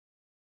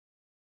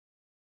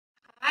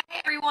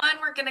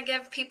everyone. We're going to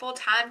give people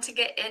time to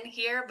get in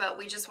here, but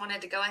we just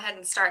wanted to go ahead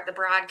and start the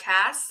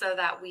broadcast so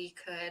that we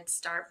could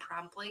start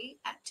promptly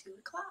at 2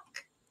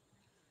 o'clock.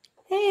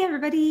 Hey,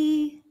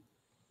 everybody.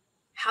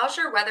 How's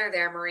your weather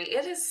there, Marie?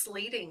 It is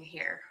sleeting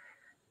here.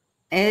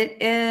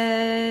 It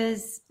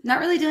is not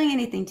really doing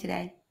anything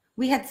today.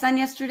 We had sun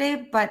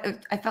yesterday,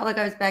 but I felt like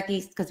I was back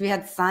east because we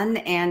had sun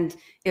and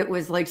it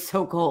was like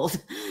so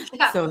cold.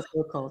 Yeah. So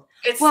cold.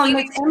 It's Well,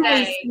 sleeting Miss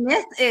Emily today.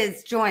 Smith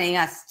is joining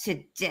us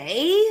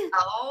today.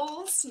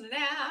 Oh,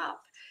 snap.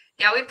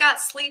 Yeah, we've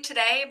got sleet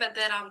today, but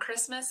then on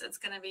Christmas, it's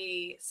going to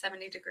be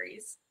 70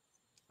 degrees.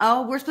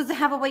 Oh, we're supposed to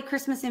have a white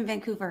Christmas in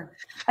Vancouver.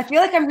 I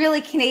feel like I'm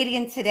really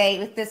Canadian today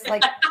with this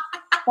like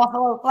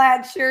buffalo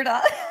flag shirt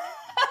on.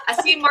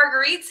 I see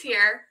Marguerite's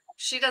here.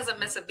 She doesn't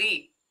miss a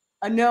beat.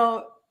 I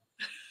know.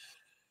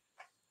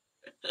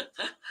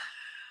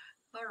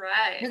 All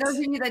right. For those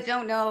of you that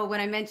don't know, when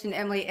I mentioned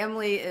Emily,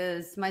 Emily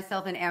is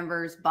myself and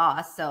Amber's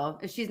boss. So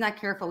if she's not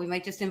careful, we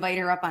might just invite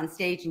her up on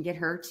stage and get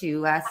her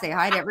to say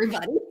hi to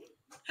everybody.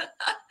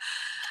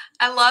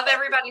 I love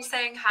everybody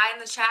saying hi in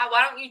the chat.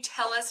 Why don't you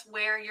tell us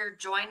where you're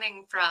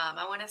joining from?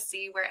 I want to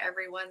see where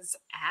everyone's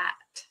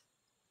at.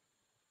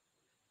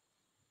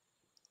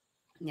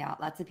 Yeah,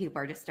 lots of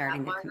people are just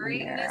starting to come in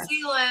there. New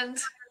Zealand.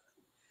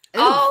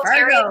 Ooh,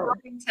 Terry in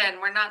Washington.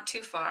 We're not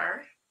too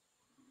far.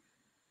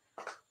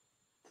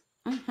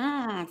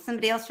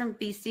 Somebody else from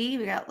BC.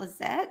 We got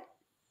Lizette.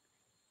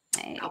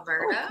 Hey.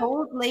 Alberta.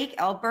 Cold Lake,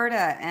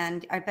 Alberta.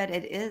 And I bet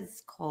it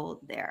is cold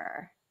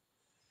there.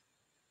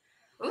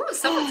 Ooh,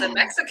 someone's in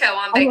Mexico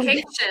on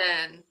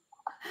vacation.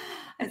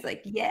 I was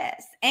like,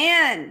 yes.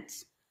 And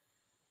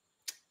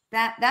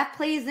that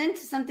plays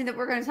into something that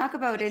we're going to talk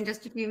about in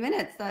just a few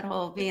minutes, that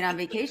whole being on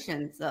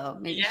vacation. So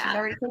maybe she's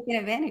already taking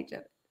advantage of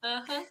it.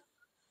 Uh-huh.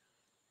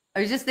 I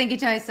was just thinking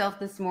to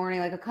myself this morning,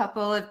 like a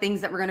couple of things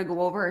that we're going to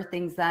go over are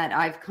things that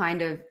I've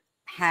kind of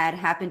had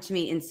happen to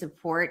me in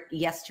support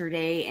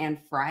yesterday and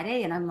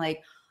Friday. And I'm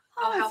like,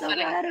 I'm so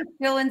glad I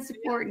feel in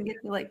support and get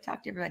to like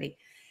talk to everybody.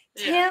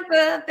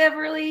 Tampa,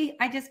 Beverly,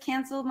 I just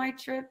canceled my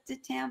trip to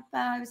Tampa.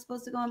 I was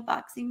supposed to go on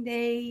Boxing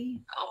Day.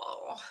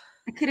 Oh.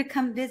 I could have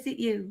come visit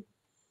you.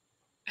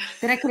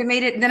 Then I could have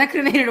made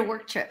it a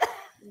work trip.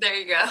 There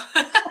you go.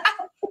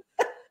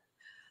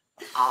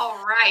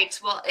 All right.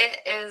 Well, it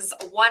is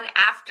 1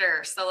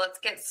 after, so let's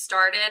get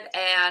started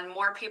and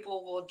more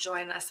people will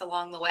join us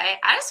along the way.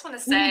 I just want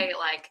to say,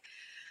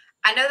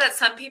 I know that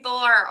some people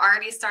are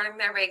already starting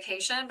their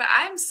vacation, but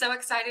I'm so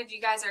excited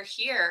you guys are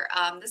here.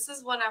 This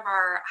is one of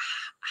our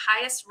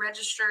highest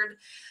registered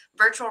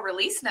virtual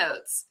release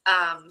notes.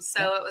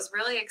 So it was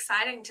really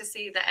exciting to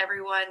see that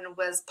everyone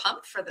was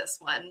pumped for this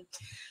one.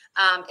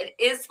 It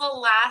is the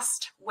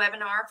last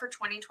webinar for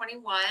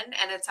 2021,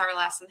 and it's our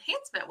last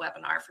enhancement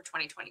webinar for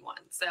 2021.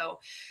 So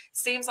it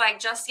seems like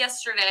just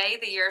yesterday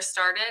the year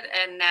started,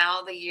 and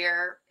now the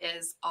year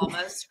is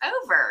almost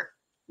over.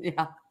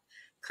 Yeah.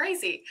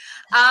 Crazy.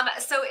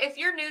 So if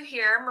you're new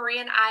here, Marie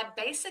and I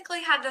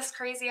basically had this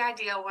crazy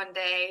idea one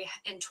day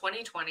in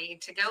 2020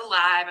 to go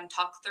live and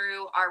talk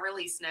through our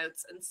release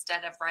notes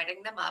instead of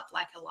writing them up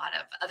like a lot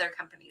of other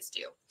companies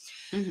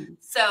do.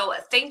 So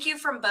thank you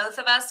from both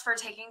of us for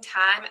taking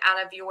time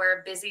out of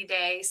your busy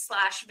day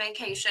 /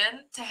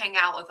 vacation to hang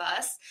out with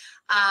us.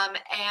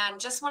 And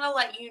just want to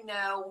let you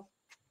know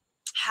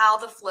how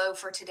the flow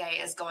for today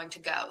is going to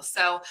go.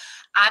 So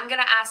I'm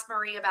going to ask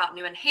Marie about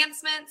new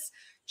enhancements.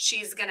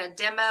 She's going to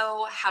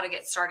demo how to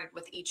get started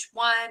with each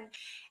one.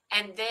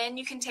 And then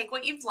you can take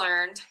what you've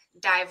learned,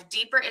 dive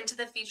deeper into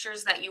the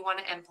features that you want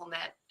to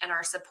implement. And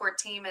our support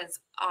team is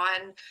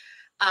on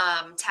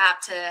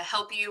tap to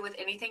help you with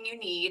anything you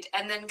need.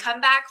 And then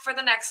come back for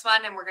the next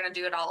one, and we're going to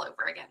do it all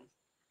over again.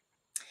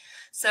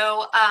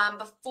 So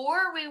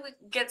before we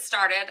get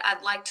started,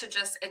 I'd like to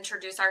just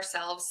introduce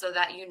ourselves so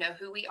that you know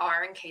who we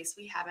are in case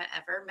we haven't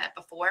ever met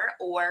before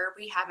or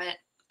we haven't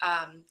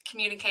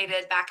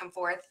communicated back and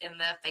forth in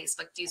the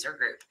Facebook user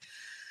group.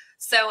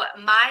 So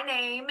my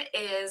name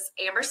is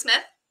Amber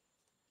Smith,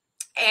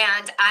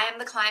 and I am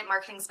the client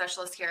marketing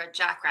specialist here at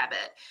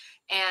Jackrabbit.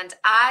 And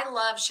I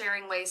love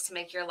sharing ways to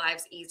make your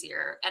lives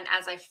easier. And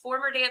as a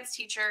former dance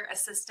teacher,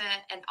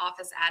 assistant, and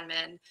office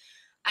admin,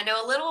 I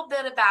know a little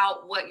bit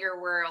about what your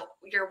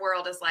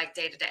world is like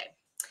day to day.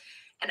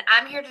 And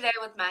I'm here today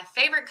with my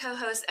favorite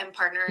co-host and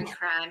partner in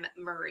crime,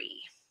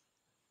 Marie.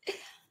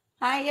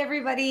 Hi,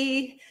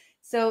 everybody.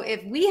 So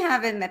if we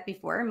haven't met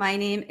before, my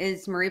name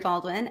is Marie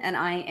Baldwin, and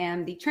I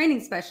am the training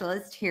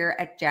specialist here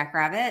at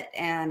Jackrabbit.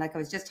 And like I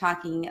was just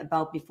talking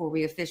about before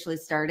we officially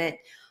started,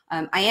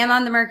 I am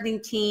on the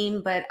marketing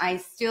team, but I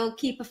still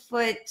keep a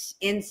foot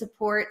in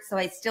support. So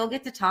I still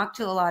get to talk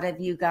to a lot of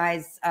you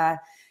guys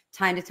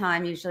time to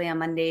time, usually on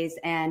Mondays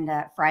and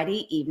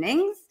Friday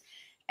evenings.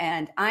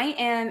 And I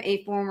am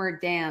a former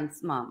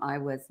dance mom. I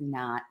was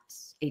not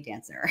a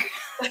dancer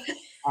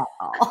at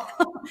all.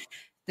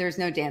 There's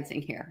no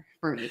dancing here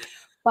for me,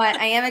 but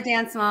I am a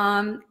dance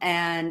mom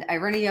and I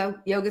run a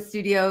yoga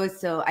studio.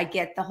 So I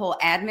get the whole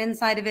admin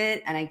side of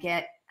it, and I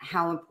get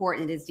how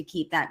important it is to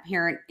keep that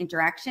parent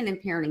interaction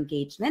and parent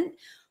engagement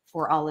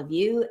for all of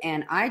you.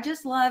 And I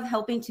just love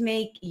helping to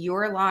make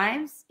your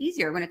lives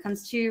easier when it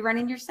comes to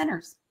running your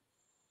centers.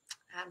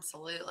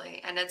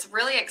 Absolutely. And it's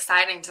really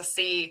exciting to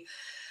see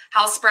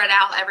how spread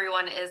out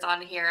everyone is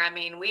on here. I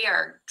mean, we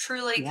are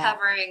truly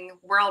covering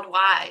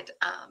worldwide.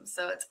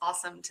 So it's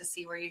awesome to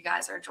see where you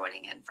guys are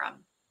joining in from.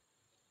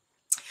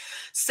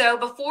 So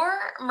before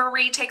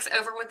Marie takes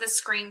over with the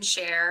screen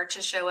share to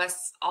show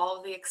us all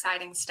of the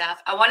exciting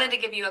stuff, I wanted to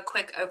give you a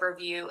quick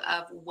overview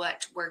of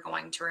what we're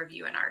going to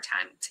review in our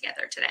time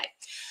together today.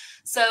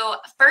 So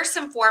first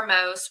and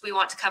foremost, we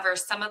want to cover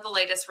some of the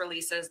latest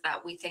releases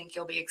that we think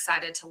you'll be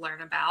excited to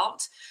learn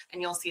about, and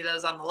you'll see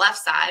those on the left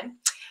side.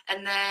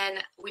 And then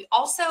we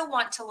also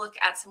want to look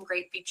at some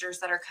great features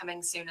that are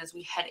coming soon as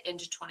we head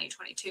into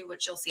 2022,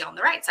 which you'll see on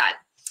the right side.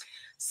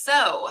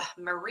 So,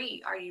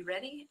 Marie, are you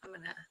ready? I'm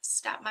going to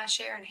stop my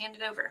share and hand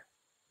it over.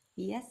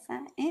 Yes,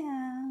 I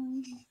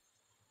am.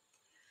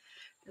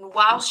 And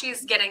while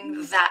she's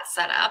getting that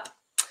set up,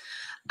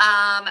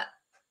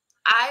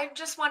 I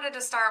just wanted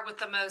to start with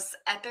the most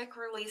epic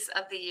release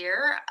of the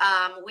year.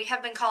 We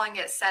have been calling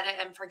it Set It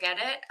and Forget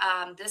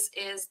It. This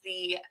is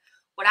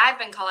what I've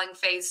been calling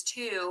phase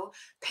 2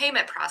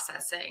 payment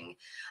processing.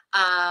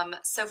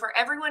 So for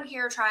everyone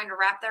here trying to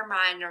wrap their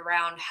mind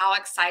around how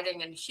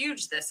exciting and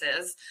huge this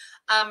is,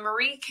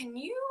 Marie, can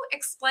you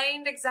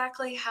explain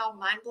exactly how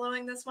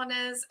mind-blowing this one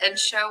is and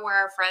show where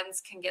our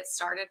friends can get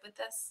started with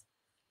this?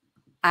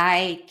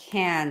 I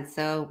can.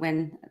 So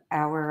when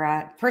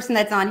our person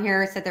that's on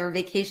here said they were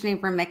vacationing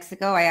from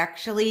Mexico, I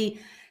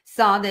actually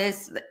saw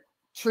this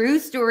true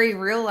story,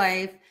 real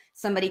life.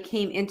 Somebody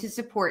came into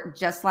support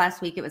just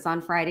last week. It was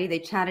on Friday. They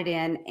chatted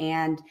in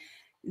and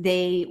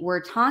they were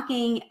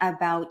talking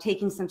about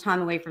taking some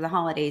time away for the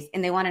holidays,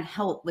 and they wanted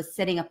help with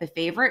setting up a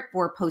favorite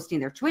for posting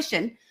their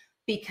tuition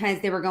because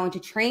they were going to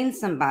train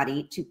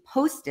somebody to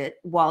post it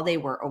while they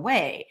were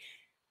away.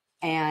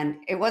 And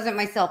it wasn't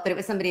myself, but it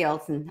was somebody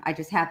else. And I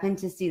just happened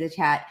to see the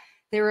chat.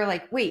 They were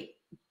like, wait,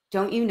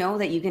 don't you know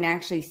that you can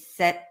actually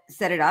set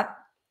it up,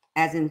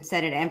 as in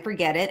set it and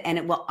forget it, and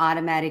it will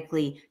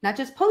automatically not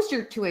just post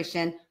your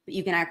tuition, but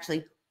you can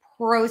actually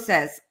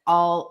process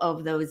all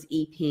of those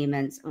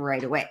e-payments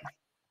right away.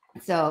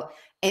 So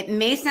it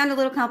may sound a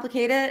little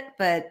complicated,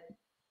 but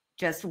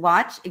just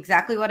watch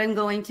exactly what I'm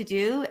going to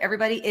do.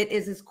 Everybody, it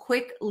is as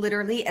quick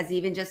literally as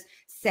even just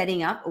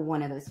setting up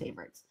one of those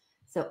favorites.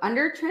 So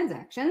under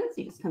transactions,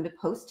 you just come to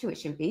post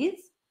tuition fees.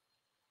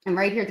 And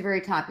right here at the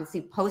very top, you'll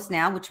see post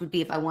now, which would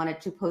be if I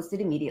wanted to post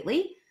it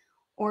immediately,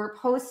 or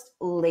post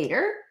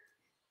later.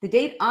 The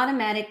date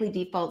automatically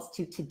defaults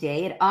to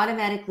today. It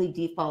automatically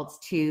defaults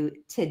to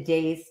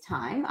today's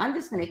time. I'm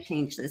just going to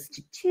change this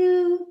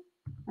to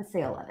let's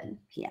say 11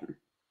 p.m.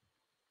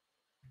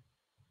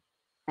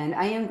 And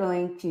I am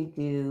going to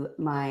do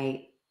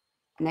my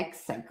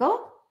next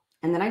cycle.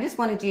 And then I just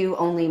want to do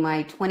only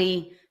my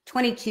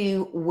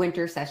 2022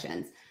 winter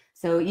sessions.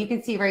 So you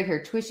can see right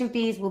here, tuition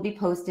fees will be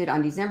posted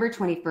on December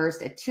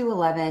 21st at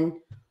 2:11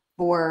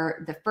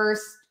 for the 1st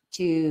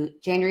to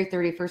January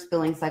 31st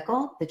billing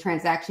cycle. The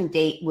transaction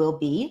date will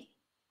be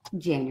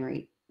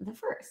January the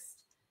 1st.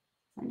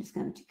 So I'm just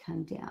going to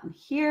come down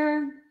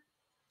here.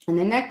 And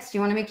then next,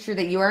 you want to make sure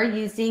that you are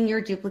using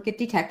your duplicate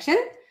detection.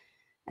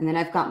 And then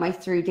I've got my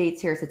through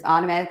dates here. So it's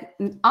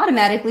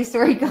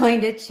automatically going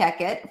to check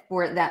it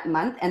for that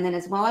month. And then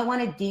as well, I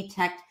want to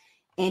detect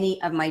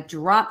any of my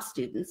drop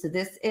students. So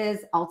this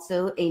is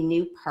also a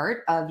new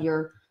part of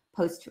your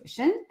post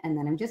tuition. And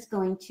then I'm just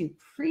going to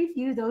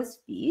preview those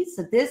fees.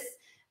 So this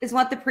is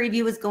what the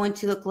preview is going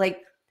to look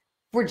like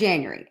for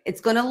January. It's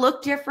going to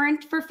look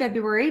different for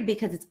February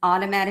because it's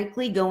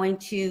automatically going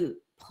to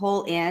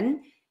pull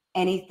in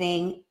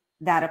anything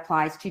that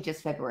applies to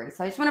just February.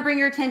 So I just want to bring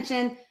your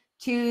attention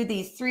to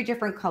these 3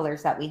 different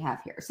colors that we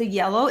have here. So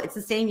yellow, it's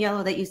the same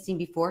yellow that you've seen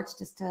before. It's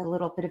just a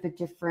little bit of a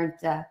different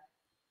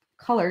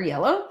color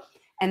yellow.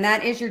 And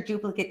that is your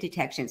duplicate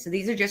detection. So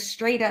these are just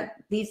straight up,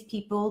 these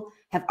people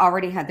have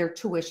already had their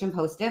tuition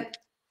posted.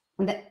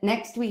 And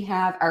next we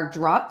have our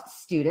dropped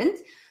student.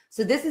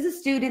 So this is a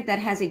student that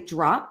has a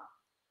drop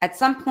at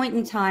some point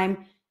in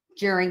time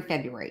during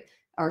January.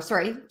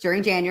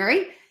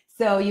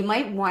 So you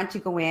might want to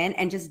go in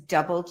and just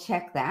double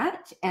check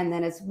that. And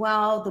then as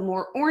well, the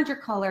more oranger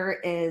color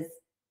is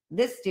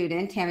this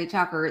student, Tammy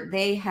Chalker,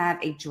 they have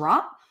a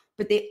drop,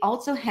 but they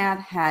also have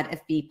had a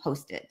fee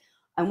posted.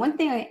 And one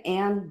thing I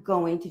am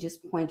going to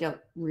just point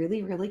out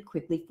really, really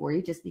quickly for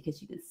you, just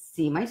because you can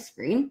see my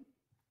screen.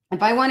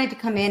 If I wanted to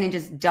come in and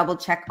just double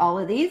check all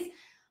of these,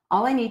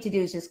 all I need to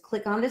do is just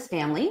click on this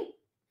family,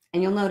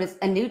 and you'll notice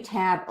a new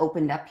tab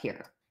opened up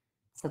here.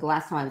 So the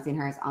last time I was in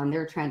here is on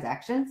their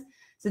transactions.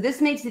 So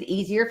this makes it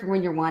easier for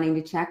when you're wanting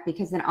to check,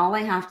 because then all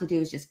I have to do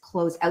is just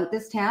close out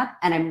this tab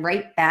and I'm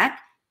right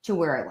back to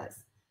where I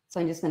was. So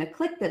I'm just going to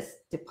click this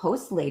to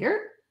post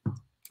later.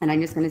 And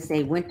I'm just going to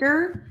say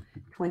winter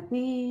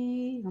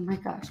 22,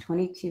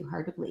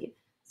 hard to believe.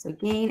 So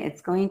again,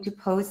 it's going to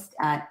post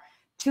at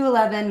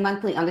 2:11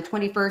 monthly on the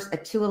 21st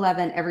at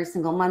 2:11 every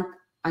single month.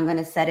 I'm going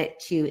to set it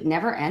to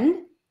never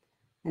end.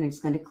 And I'm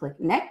just going to click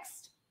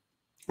next.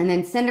 and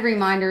then send a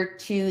reminder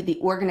to the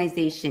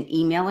organization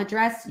email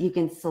address. You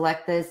can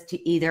select this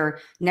to either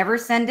never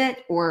send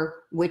it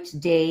or which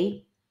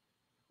day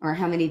or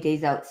how many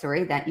days out,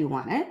 sorry, that you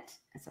want it.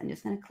 So I'm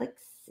just going to click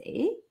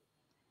save.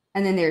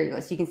 And then there you go.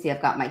 So you can see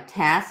I've got my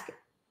task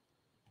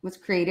was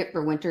created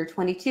for winter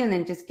 22, and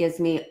then it just gives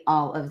me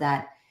all of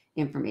that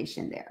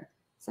information there.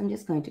 So I'm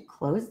just going to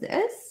close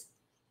this.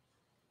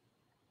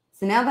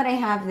 So now that I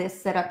have this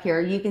set up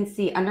here, you can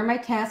see under my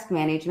task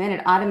management,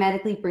 it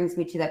automatically brings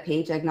me to that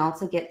page. I can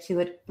also get to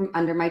it from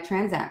under my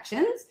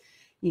transactions.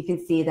 You can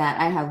see that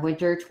I have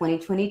winter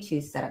 2022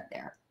 set up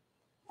there.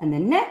 And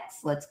then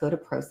next, let's go to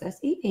process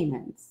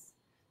e-payments.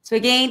 So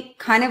again,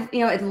 kind of,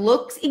 it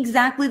looks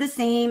exactly the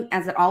same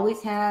as it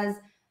always has.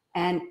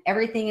 And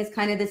everything is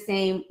kind of the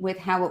same with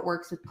how it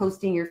works with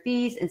posting your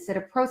fees. Instead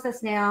of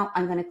process now,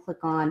 I'm going to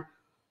click on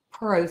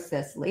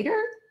process later.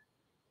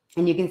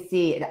 And you can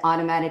see it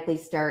automatically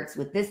starts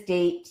with this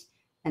date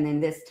and then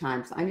this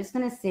time. So I'm just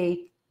going to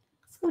say,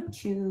 let's go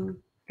to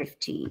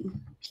 2:15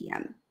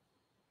 p.m.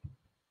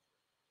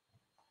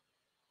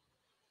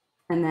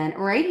 And then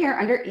right here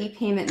under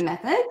e-payment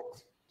method,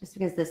 just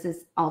because this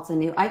is also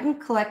new, I can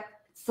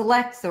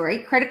select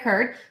credit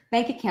card,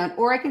 bank account,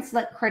 or I can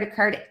select credit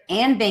card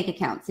and bank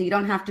account. So you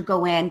don't have to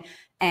go in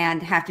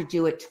and have to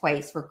do it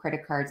twice for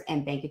credit cards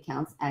and bank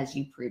accounts as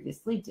you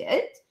previously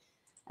did.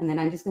 And then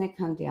I'm just going to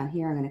come down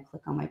here. I'm going to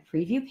click on my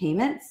preview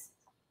payments.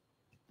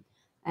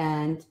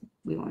 And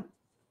we won't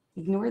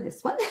ignore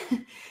this one.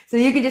 So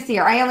you can just see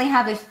here, I only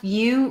have a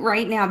few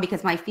right now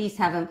because my fees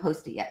haven't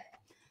posted yet.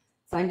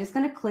 So I'm just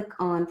going to click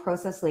on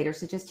process later.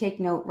 So just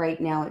take note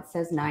right now, it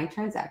says 9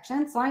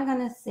 transactions. So I'm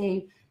going to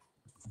say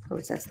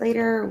process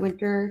later,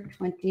 winter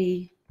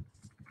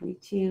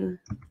 2022.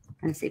 I'm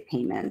going to say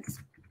payments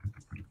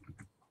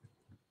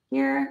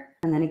here.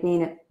 And then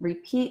again, it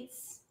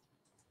repeats.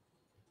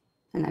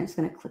 And I'm just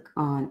going to click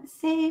on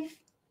save.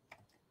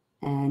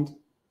 And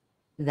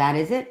that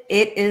is it.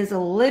 It is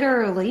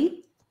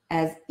literally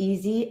as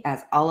easy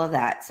as all of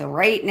that. So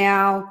right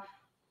now,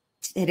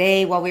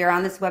 today, while we are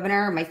on this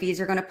webinar, my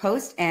fees are going to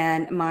post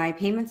and my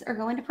payments are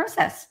going to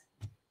process.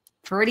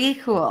 Pretty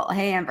cool.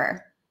 Hey,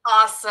 Amber.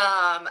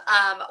 Awesome.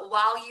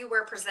 While you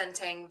were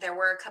presenting, there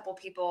were a couple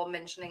people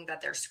mentioning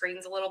that their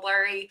screen's a little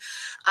blurry.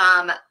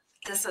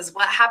 This is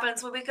what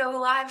happens when we go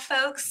live,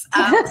 folks.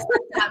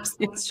 Sometimes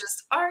things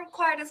just aren't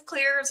quite as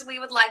clear as we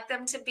would like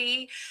them to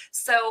be.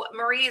 So,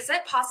 Marie, is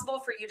it possible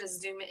for you to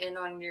zoom in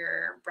on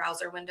your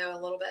browser window a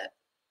little bit?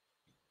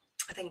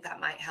 I think that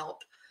might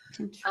help.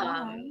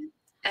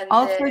 And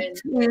also,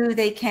 too,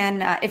 they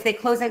can, if they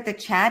close out the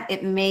chat,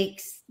 it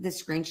makes the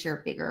screen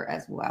share bigger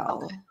as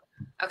well.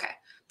 Okay.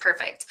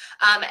 Perfect.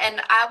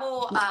 And I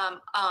will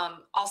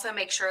also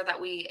make sure that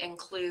we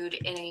include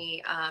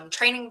any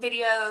training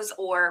videos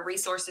or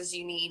resources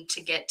you need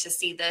to get to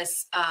see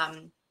this,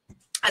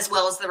 as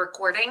well as the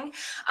recording.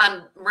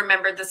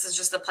 Remember, this is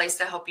just a place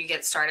to help you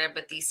get started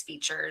with these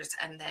features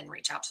and then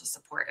reach out to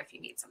support if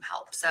you need some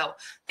help. So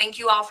thank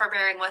you all for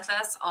bearing with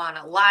us on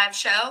a live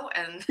show.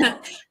 And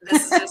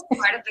this is just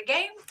part of the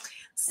game.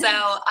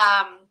 So,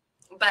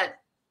 but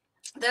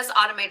this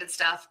automated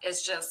stuff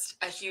is just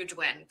a huge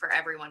win for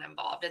everyone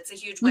involved. It's a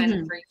huge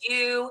win for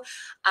you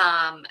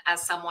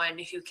as someone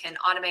who can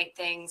automate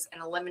things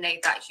and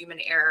eliminate that human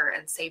error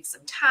and save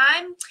some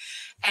time.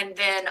 And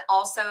then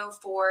also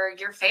for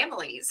your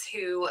families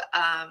who,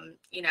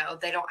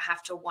 they don't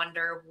have to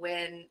wonder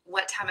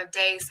what time of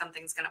day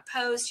something's going to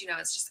post.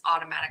 It's just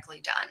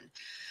automatically done.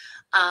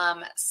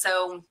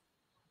 So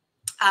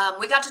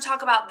we got to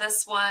talk about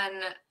this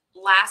one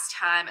last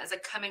time as a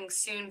coming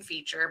soon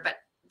feature, but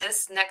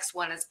this next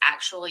one is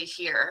actually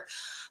here.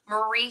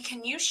 Marie,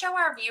 can you show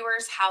our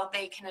viewers how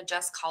they can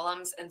adjust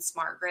columns in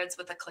smart grids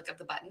with a click of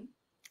the button?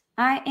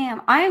 I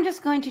am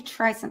just going to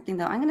try something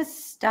though. I'm going to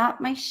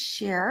stop my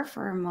share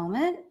for a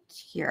moment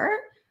here,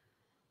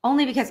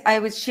 only because I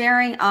was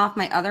sharing off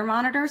my other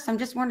monitor. So I'm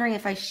just wondering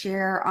if I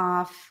share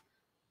off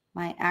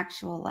my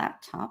actual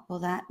laptop, will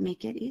that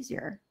make it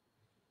easier?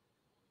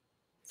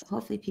 So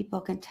hopefully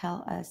people can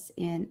tell us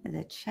in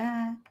the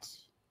chat.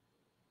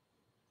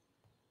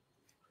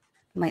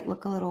 Might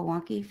look a little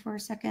wonky for a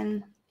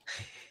second.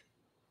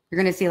 You're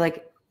going to see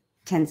like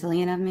 10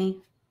 zillion of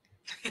me.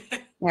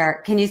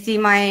 There. Can you see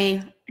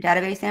my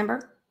database,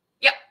 Amber?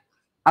 Yep.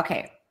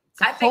 Okay.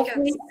 So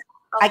hopefully,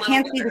 I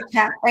can't see the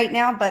chat right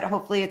now, but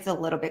hopefully it's a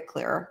little bit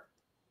clearer.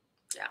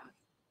 Yeah.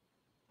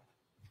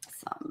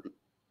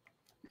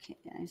 Okay,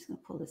 I'm just going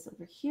to pull this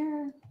over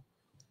here.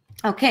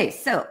 Okay,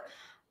 so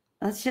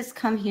let's just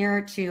come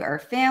here to our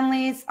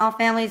families. All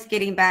families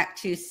getting back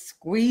to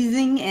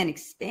squeezing and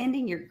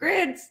expanding your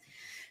grids.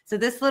 So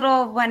this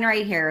little one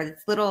right here,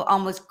 this little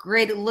almost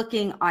grid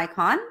looking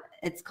icon,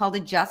 it's called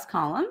adjust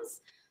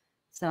columns.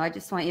 So I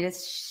just want you to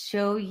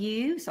show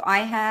you. So I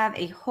have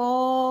a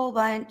whole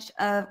bunch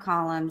of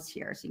columns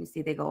here. So you can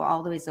see they go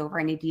all the ways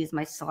over. I need to use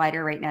my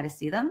slider right now to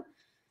see them.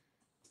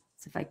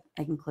 So if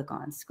I can click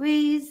on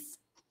squeeze.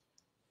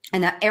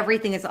 And now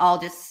everything is all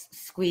just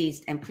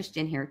squeezed and pushed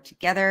in here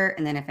together.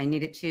 And then if I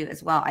needed to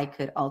as well, I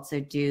could also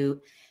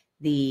do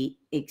the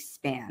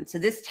expand. So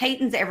this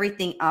tightens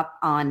everything up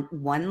on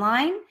one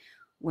line.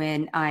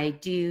 When I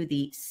do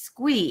the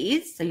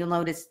squeeze, so you'll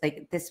notice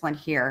like this one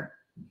here,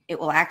 it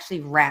will actually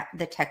wrap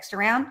the text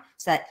around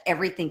so that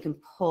everything can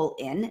pull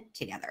in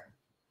together.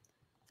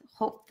 So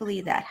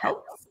hopefully that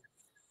helps.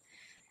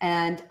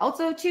 And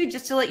also too,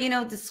 just to let you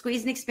know, the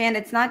squeeze and expand,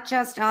 it's not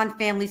just on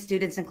family,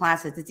 students, and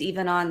classes. It's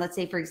even on, let's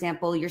say, for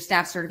example, your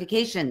staff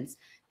certifications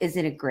is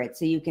in a grid.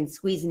 So you can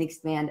squeeze and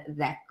expand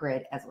that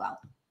grid as well.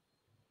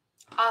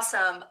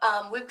 Awesome.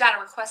 We've got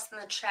a request in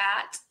the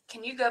chat.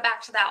 Can you go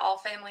back to that all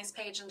families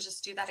page and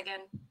just do that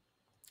again?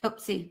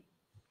 Oopsie.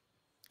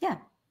 Yeah.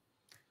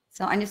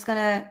 So I'm just going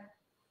to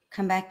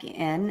come back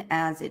in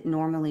as it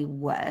normally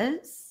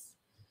was.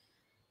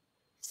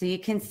 So you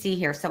can see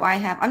here. So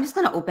I'm just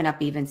going to open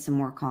up even some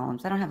more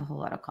columns. I don't have a whole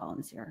lot of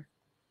columns here.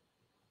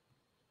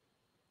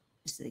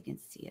 Just so you can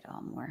see it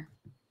all more.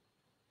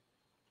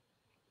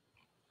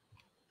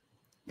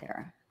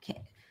 There.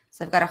 Okay.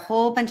 So I've got a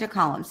whole bunch of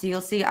columns. So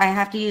you'll see I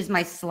have to use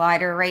my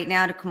slider right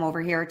now to come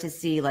over here to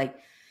see like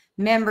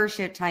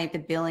membership type, the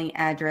billing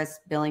address,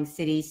 billing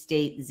city,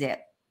 state,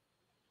 zip.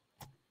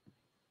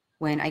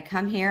 When I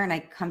come here and I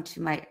come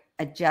to my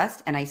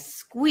adjust and I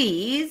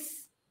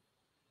squeeze.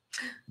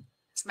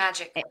 It's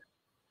magic.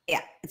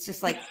 Yeah, it's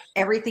just like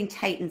everything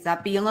tightens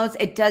up. But you'll notice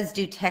it does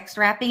do text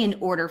wrapping in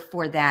order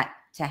for that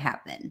to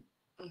happen.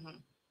 Mm-hmm.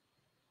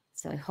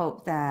 So I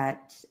hope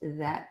that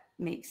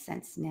makes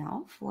sense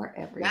now for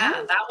everyone.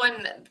 Yeah, that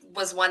one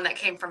was one that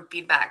came from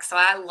feedback. So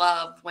I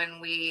love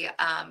when we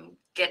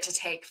get to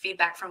take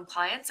feedback from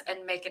clients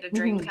and make it a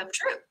dream come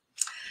true.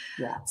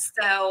 Yeah.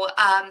 So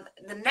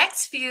the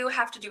next few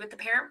have to do with the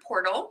parent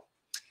portal.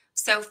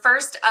 So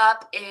first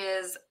up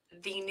is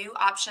the new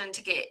option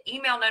to get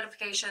email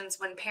notifications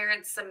when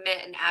parents submit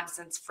an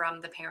absence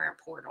from the parent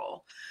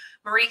portal.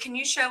 Marie, can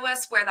you show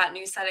us where that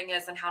new setting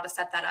is and how to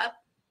set that up?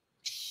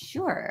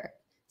 Sure.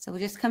 So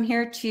we'll just come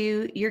here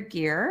to your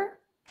gear,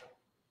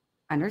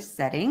 under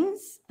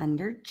settings,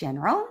 under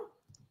general.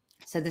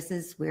 So this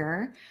is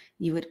where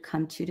you would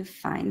come to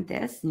find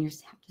this, and you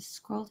just have to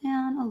scroll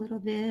down a little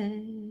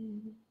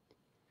bit.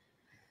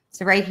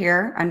 So right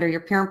here under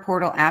your parent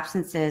portal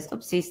absences,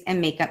 oopsies,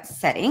 and makeup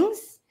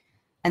settings,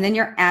 and then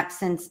your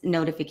absence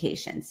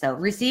notification. So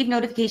receive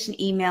notification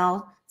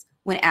email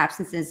when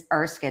absences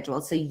are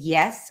scheduled. So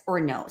yes or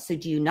no. So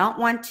do you not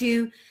want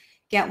to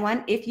get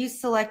one? If you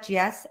select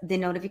yes, the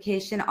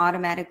notification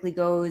automatically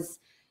goes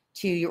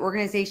to your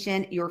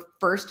organization, your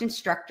first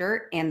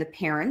instructor, and the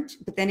parent.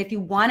 But then if you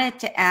wanted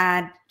to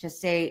add,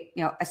 just say,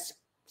 a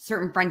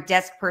certain front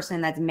desk person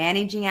that's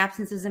managing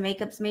absences and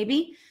makeups,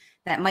 maybe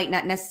that might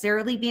not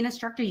necessarily be an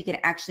instructor, you could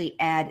actually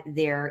add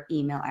their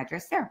email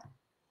address there.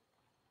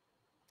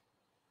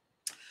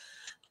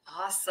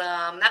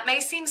 Awesome. That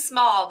may seem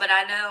small, but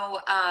I know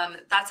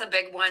that's a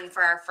big one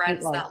for our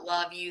friends that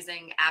love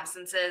using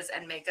absences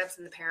and makeups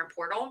in the parent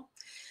portal.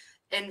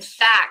 In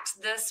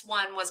fact, this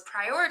one was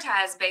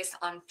prioritized based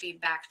on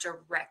feedback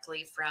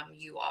directly from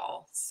you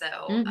all. So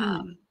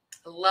I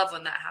love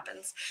when that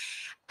happens.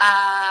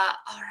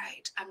 All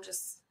right. I'm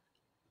just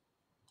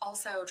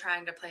also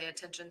trying to pay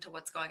attention to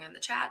what's going on in the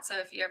chat. So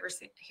if you ever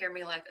hear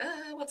me like,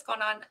 what's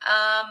going on?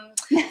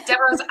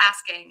 Deborah's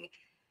asking,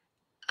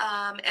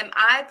 am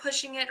I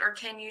pushing it, or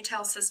can you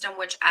tell system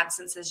which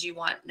absences you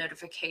want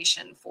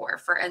notification for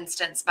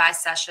instance, by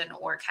session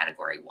or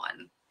category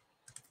 1?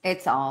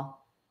 It's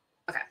all.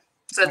 Okay.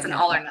 So it's an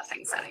all or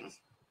nothing setting.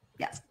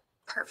 Yes.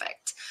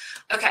 Perfect.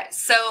 Okay.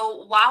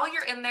 So while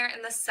you're in there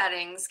in the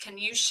settings, can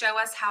you show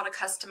us how to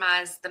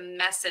customize the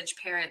message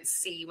parents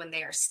see when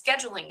they are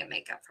scheduling a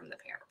makeup from the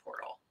parent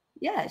portal?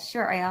 Yeah,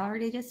 sure. I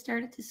already just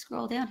started to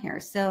scroll down here.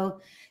 So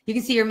you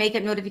can see your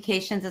makeup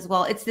notifications as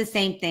well. It's the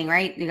same thing,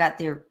 right? You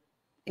got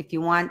if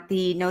you want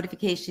the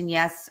notification,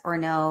 yes or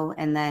no,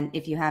 and then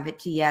if you have it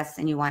to yes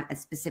and you want a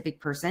specific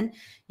person,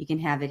 you can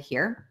have it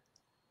here.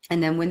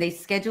 And then when they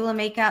schedule a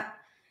makeup,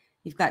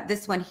 you've got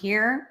this one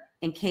here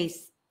in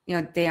case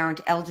they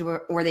aren't eligible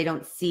or they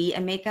don't see a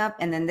makeup.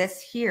 And then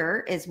this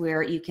here is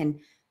where you can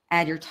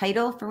add your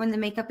title for when the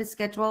makeup is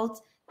scheduled,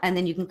 and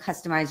then you can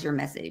customize your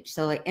message.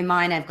 So like in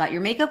mine, I've got your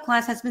makeup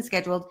class has been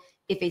scheduled.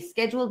 If a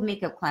scheduled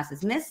makeup class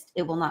is missed,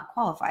 it will not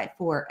qualify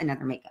for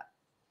another makeup.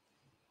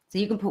 So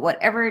you can put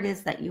whatever it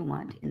is that you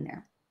want in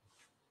there.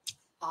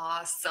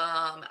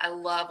 Awesome. I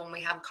love when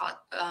we have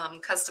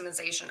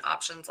customization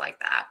options like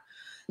that.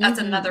 That's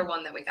another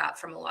one that we got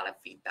from a lot of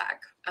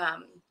feedback.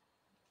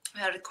 We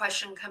had a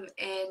question come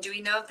in. Do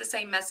we know if the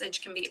same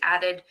message can be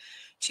added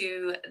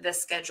to the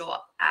schedule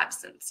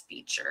absence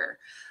feature?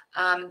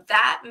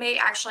 That may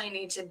actually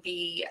need to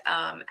be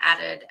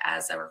added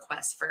as a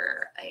request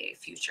for a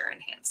future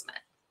enhancement.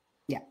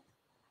 Yeah.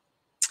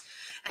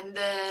 And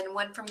then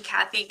one from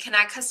Kathy, can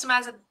I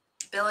customize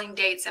billing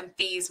dates and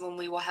fees when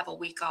we will have a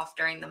week off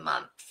during the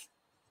month?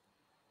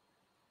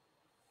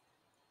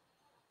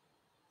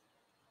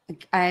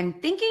 I'm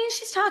thinking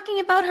she's talking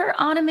about her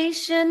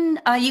automation.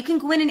 You can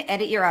go in and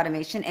edit your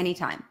automation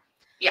anytime.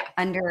 Yeah.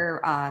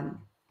 Under,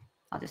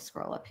 I'll just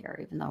scroll up here,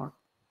 even though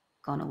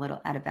gone a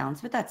little out of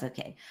bounds, but that's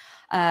okay.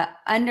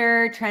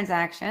 Under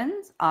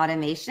transactions,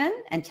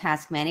 automation, and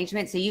task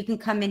management. So you can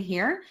come in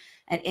here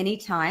at any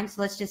time.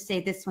 So let's just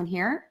say this one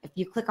here. If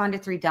you click onto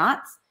 3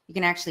 dots, you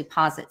can actually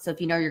pause it. So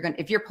if you know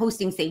if you're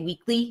posting, say,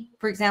 weekly,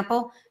 for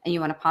example, and you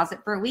want to pause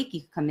it for a week,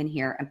 you can come in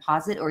here and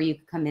pause it, or you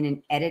can come in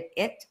and edit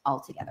it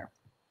altogether.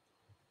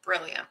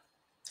 Brilliant.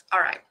 All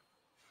right.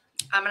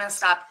 I'm going to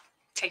stop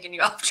taking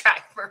you off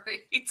track,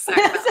 Marie.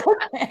 Sorry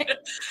about that.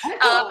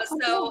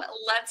 So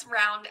let's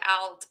round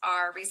out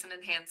our recent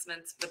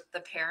enhancements with the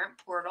parent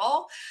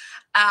portal.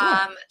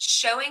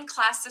 Showing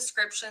class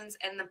descriptions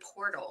in the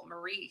portal.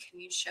 Marie, can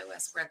you show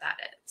us where that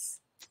is?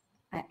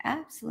 I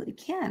absolutely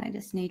can. I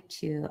just need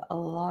to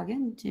log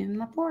into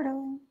my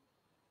portal.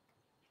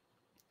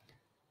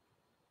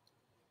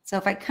 So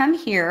if I come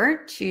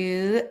here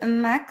to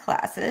my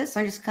classes, so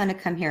I'm just going to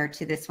come here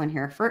to this one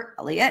here for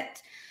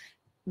Elliot.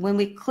 When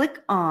we click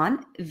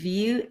on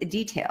view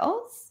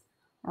details,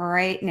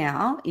 right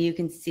now, you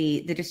can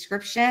see the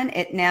description.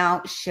 It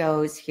now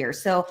shows here.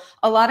 So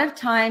a lot of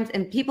times,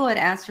 and people had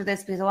asked for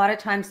this because a lot of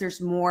times there's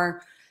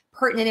more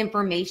pertinent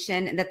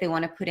information that they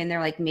want to put in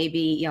there, like maybe,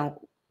 you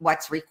know,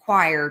 what's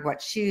required,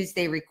 what shoes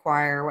they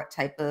require, what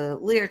type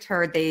of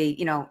leotard they,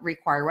 you know,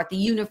 require, what the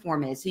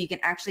uniform is. So you can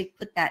actually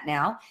put that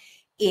now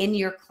in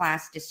your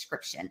class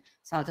description.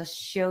 So I'll just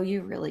show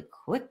you really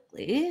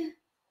quickly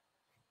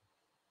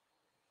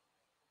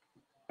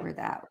where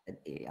that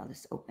would be. I'll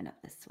just open up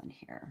this one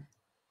here.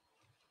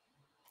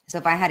 So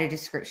if I had a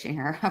description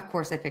here, of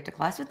course I picked a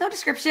class with no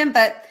description,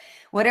 but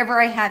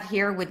whatever I have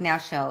here would now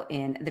show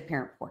in the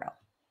parent portal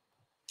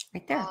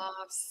right there.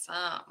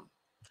 Awesome.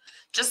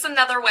 Just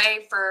another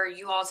way for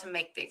you all to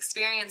make the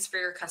experience for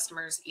your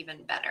customers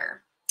even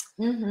better.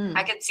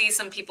 I could see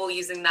some people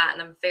using that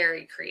in a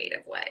very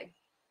creative way.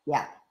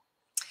 Yeah.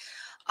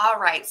 All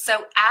right.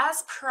 So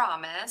as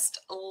promised,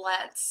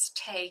 let's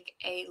take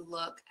a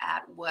look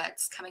at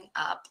what's coming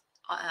up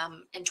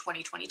in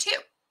 2022.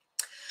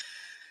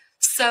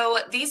 So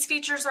these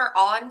features are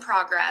all in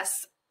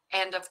progress.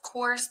 And of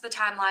course, the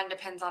timeline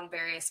depends on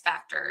various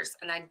factors.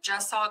 And I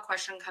just saw a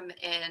question come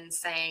in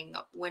saying,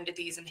 when did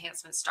these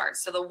enhancements start?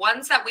 So the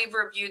ones that we've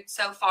reviewed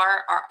so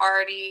far are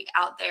already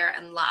out there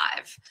and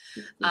live.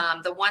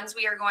 The ones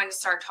we are going to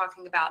start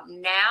talking about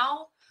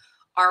now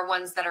are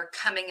ones that are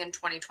coming in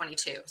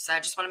 2022. So I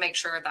just want to make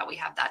sure that we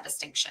have that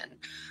distinction.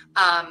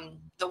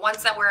 The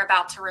ones that we're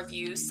about to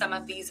review, some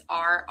of these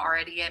are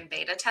already in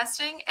beta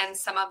testing and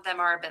some of them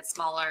are a bit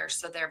smaller.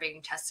 So they're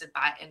being tested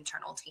by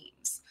internal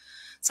teams.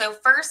 So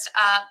first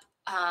up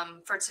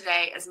for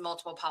today is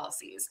multiple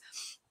policies.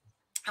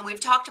 And we've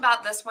talked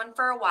about this one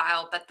for a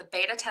while, but the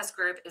beta test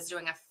group is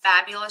doing a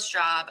fabulous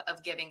job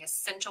of giving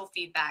essential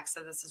feedback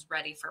so this is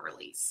ready for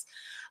release.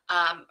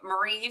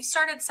 Marie, you've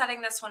started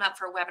setting this one up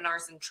for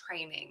webinars and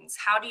trainings.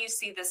 How do you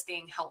see this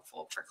being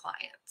helpful for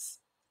clients?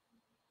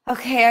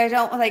 Okay, I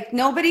don't like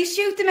nobody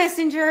shoot the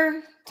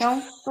messenger.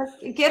 Don't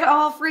get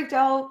all freaked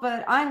out,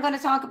 but I'm going to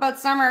talk about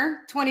summer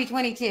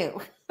 2022.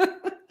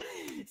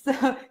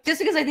 So just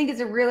because I think it's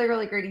a really,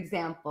 really great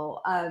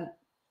example.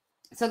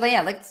 So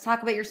yeah, let's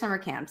talk about your summer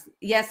camps.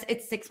 Yes,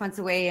 it's 6 months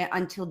away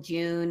until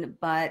June,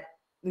 but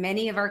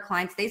many of our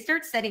clients, they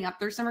start setting up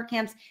their summer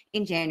camps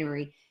in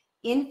January,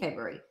 in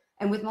February.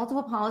 And with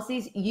multiple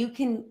policies, you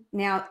can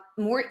now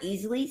more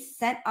easily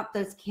set up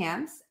those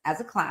camps as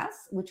a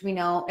class, which we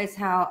know is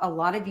how a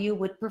lot of you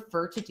would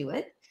prefer to do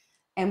it.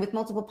 And with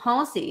multiple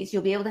policies,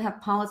 you'll be able to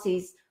have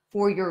policies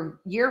for your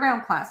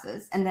year-round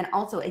classes and then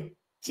also a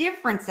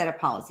different set of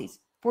policies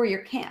for your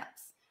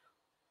camps.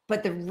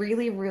 But the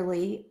really,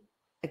 really,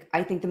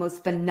 I think the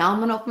most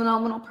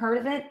phenomenal part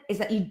of it is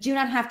that you do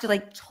not have to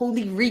like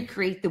totally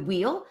recreate the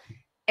wheel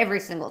every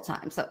single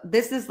time. So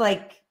this is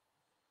like,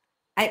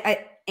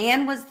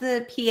 Anne was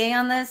the PA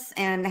on this,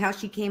 and how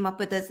she came up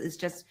with this is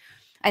just,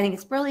 I think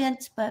it's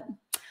brilliant. But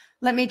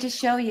let me just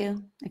show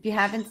you if you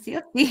haven't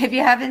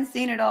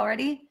seen it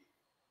already.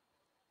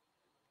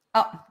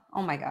 Oh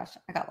my gosh,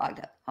 I got logged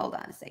up. Hold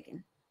on a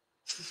second.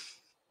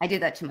 I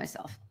did that to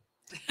myself.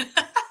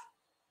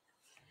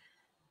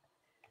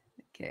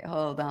 Okay,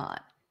 hold on.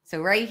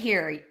 So right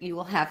here, you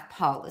will have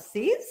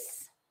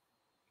policies.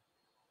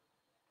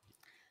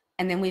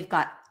 And then we've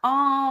got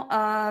all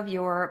of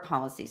your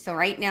policies. So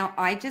right now,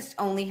 I just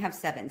only have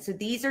 7. So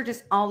these are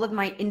just all of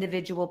my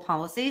individual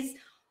policies.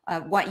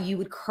 What you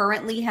would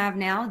currently have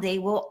now, they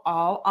will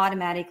all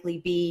automatically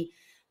be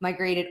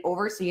migrated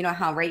over. So you know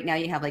how right now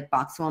you have like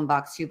box 1,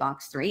 box 2,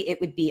 box 3.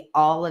 It would be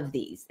all of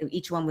these.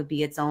 Each one would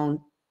be its own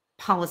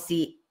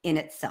policy in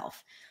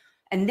itself.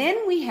 And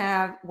then we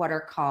have what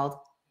are called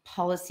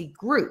policy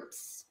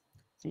groups.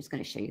 So I'm just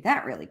going to show you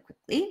that really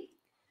quickly.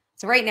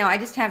 So right now I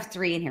just have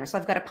 3 in here. So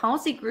I've got a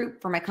policy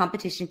group for my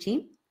competition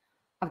team.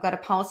 I've got a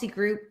policy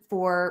group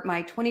for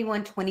my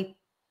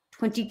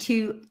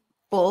 21-22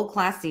 full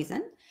class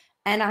season.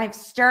 And I've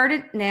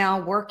started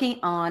now working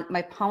on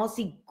my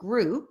policy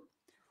group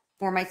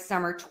for my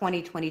summer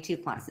 2022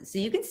 classes. So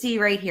you can see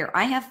right here,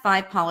 I have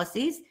 5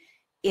 policies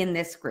in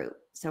this group.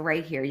 So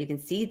right here, you can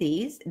see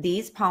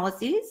these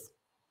policies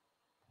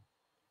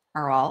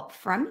are all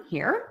from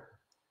here.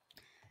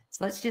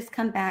 So let's just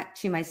come back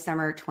to my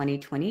summer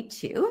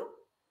 2022.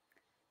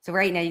 So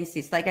right now you can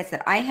see, so like I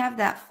said, I have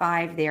that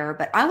 5 there,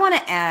 but I want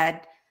to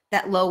add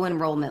that low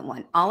enrollment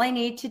one. All I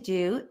need to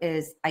do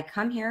is I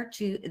come here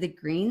to the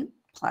green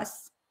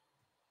plus,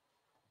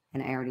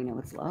 and I already know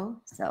it's low.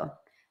 So,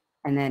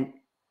 and then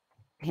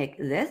pick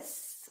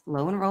this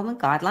low enrollment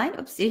guideline.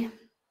 Oopsie.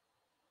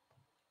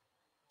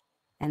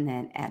 And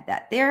then add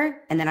that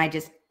there. And then I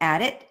just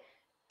add it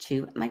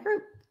to my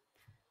group.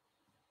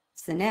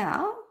 So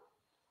now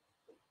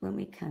when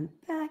we come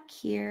back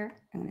here,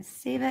 I'm going to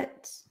save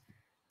it.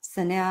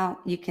 So now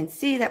you can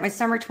see that my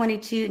summer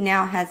 22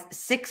 now has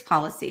 6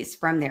 policies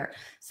from there.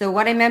 So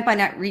what I meant by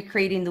not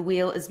recreating the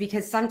wheel is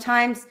because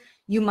sometimes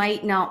you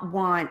might not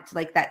want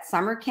like that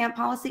summer camp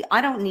policy.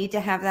 I don't need to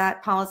have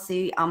that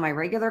policy on my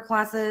regular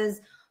classes,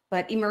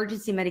 but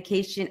emergency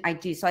medication I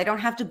do. So I don't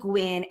have to go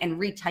in and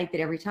retype it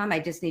every time. I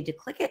just need to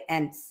click it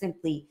and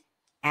simply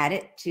add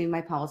it to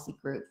my policy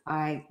group.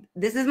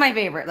 This is my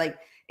favorite. Like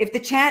if the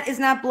chat is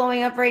not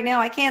blowing up right now,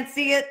 I can't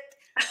see it.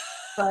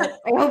 But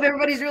I hope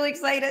everybody's really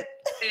excited.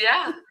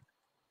 Yeah.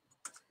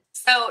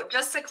 So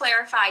just to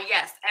clarify,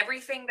 yes,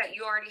 everything that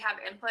you already have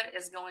input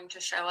is going to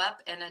show up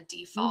in a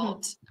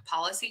default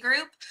policy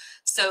group.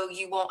 So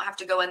you won't have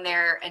to go in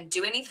there and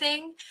do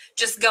anything.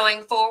 Just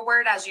going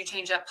forward, as you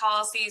change up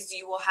policies,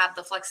 you will have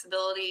the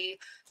flexibility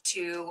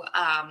to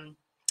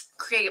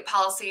create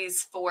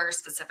policies for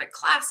specific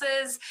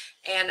classes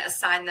and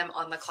assign them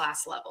on the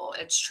class level.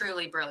 It's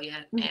truly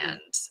brilliant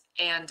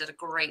and did a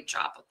great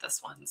job with this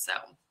one. So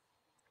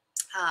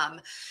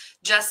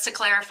just to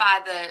clarify,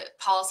 the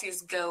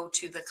policies go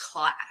to the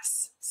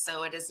class.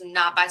 So it is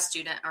not by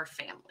student or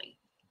family.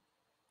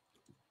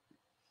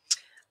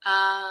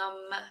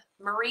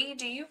 Marie,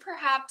 do you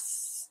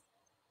perhaps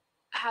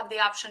have the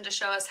option to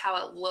show us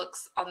how it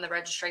looks on the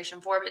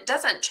registration form? It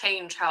doesn't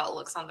change how it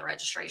looks on the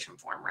registration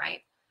form,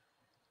 right?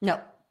 No.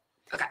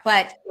 Okay.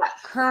 But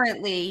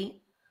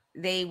currently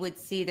they would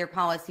see their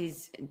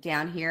policies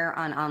down here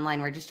on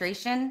online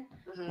registration.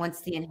 Once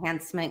the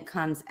enhancement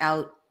comes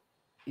out,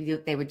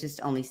 they would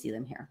just only see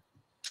them here.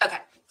 Okay,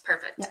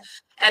 perfect. Yeah.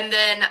 And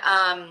then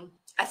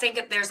I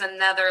think there's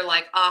another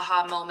like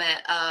aha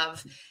moment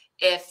of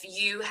if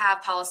you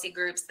have policy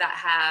groups that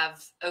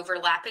have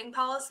overlapping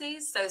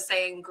policies. So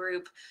say in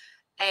group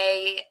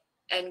A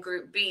and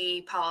group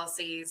B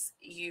policies,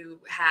 you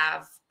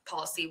have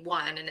policy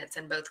 1 and it's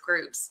in both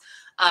groups.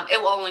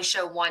 It will only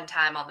show one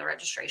time on the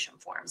registration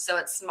form. So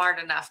it's smart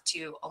enough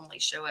to only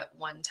show it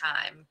one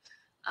time.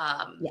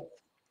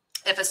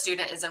 If a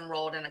student is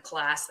enrolled in a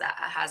class that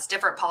has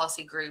different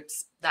policy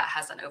groups that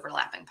has an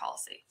overlapping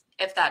policy,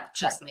 if that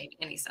just made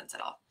any sense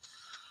at all.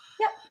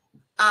 Yep.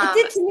 It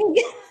did to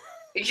me.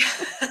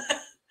 Yeah.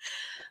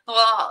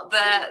 Well,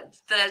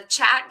 the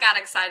chat got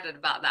excited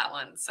about that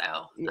one.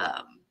 So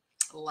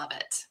love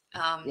it.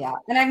 Yeah.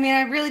 And I mean,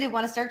 I really did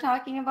want to start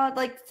talking about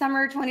like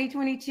summer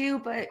 2022,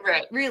 but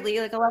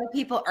really like a lot of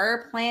people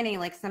are planning,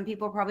 like some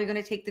people are probably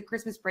going to take the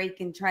Christmas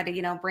break and try to,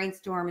 you know,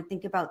 brainstorm and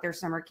think about their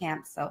summer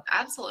camp. So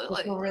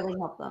absolutely, it will really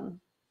help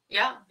them.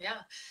 Yeah. Yeah.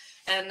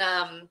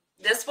 And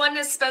this one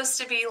is supposed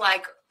to be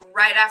like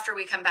right after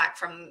we come back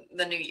from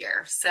the new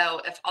year. So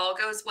if all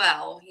goes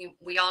well,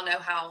 we all know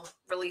how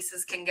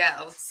releases can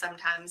go.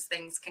 Sometimes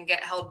things can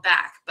get held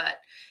back, but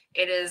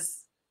it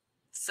is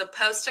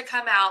supposed to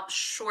come out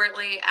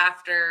shortly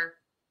after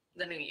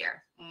the new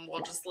year.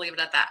 We'll just leave it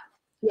at that.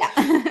 Yeah.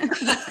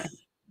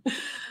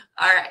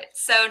 All right.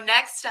 So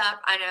next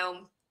up, I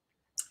know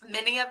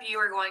many of you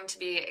are going to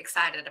be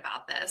excited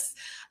about this.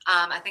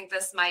 I think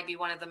this might be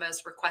one of the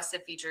most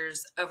requested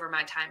features over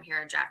my time here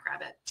at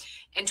Jackrabbit.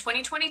 In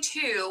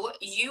 2022,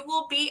 you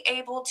will be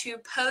able to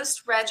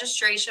post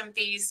registration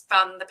fees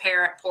from the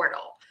parent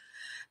portal.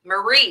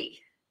 Marie,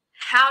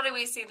 how do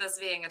we see this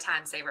being a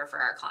time saver for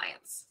our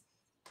clients?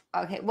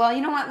 Okay, well,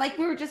 you know what? Like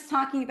we were just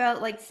talking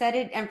about, like set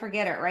it and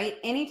forget it, right?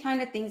 Anytime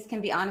that things can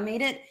be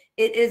automated,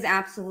 it is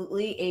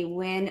absolutely a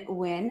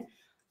win-win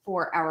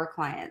for our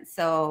clients.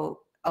 So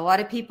a lot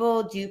of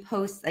people do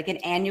post like an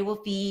annual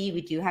fee.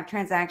 We do have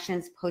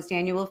transactions, post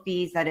annual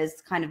fees. That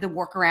is kind of the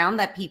workaround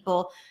that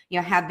people, you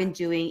know, have been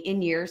doing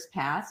in years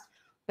past.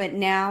 But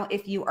now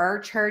if you are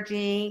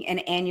charging an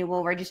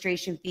annual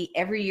registration fee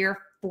every year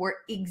for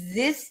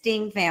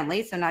existing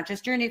families, so not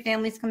just your new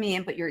families coming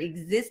in, but your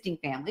existing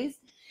families,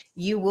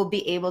 you will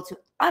be able to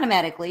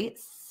automatically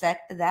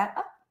set that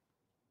up.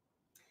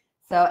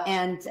 So,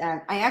 and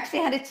I actually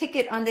had a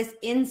ticket on this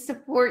in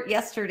support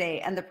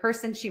yesterday, and the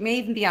person, she may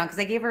even be on, because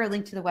I gave her a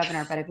link to the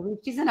webinar, but I believe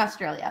she's in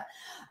Australia.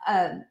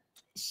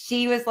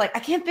 She was like, I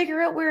can't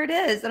figure out where it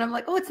is. And I'm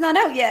like, oh, it's not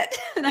out yet.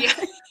 Yeah.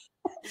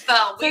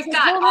 Well, we've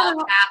got all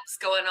caps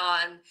going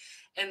on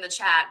in the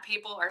chat.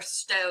 People are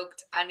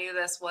stoked. I knew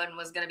this one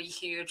was going to be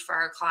huge for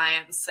our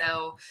clients.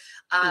 So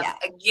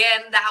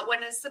again, that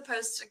one is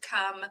supposed to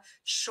come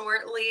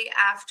shortly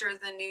after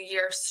the new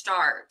year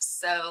starts.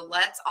 So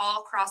let's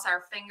all cross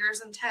our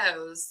fingers and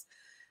toes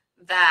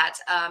that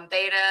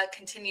beta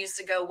continues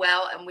to go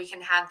well and we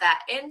can have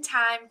that in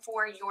time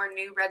for your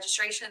new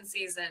registration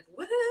season.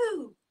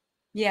 Woohoo!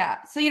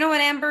 Yeah. So you know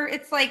what, Amber?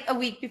 It's like a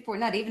week before,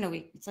 not even a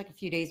week. It's like a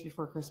few days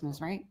before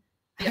Christmas, right?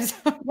 Yeah.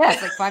 Yeah,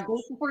 it's like 5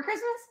 days before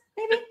Christmas,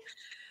 maybe.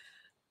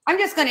 I'm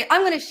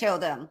gonna show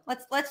them.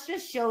 Let's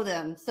just show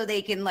them so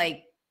they can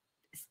like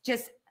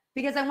just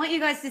because I want you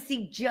guys to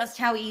see just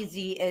how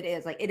easy it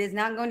is. Like it is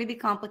not going to be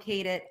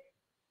complicated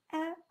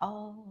at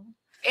all.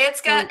 So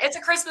It's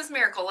a Christmas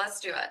miracle. Let's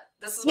do it.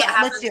 This is what yeah,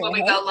 let's happens do when it. we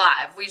Hey? go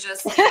live. We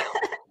just,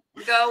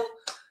 you know,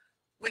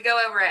 we go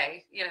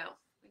array, you know,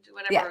 we do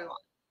Yeah. whatever we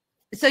want.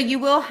 So you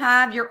will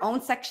have your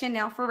own section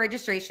now for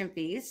registration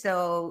fees.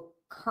 So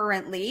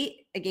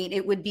currently, again,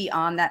 it would be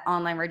on that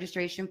online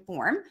registration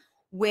form.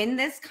 When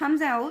this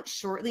comes out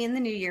shortly in the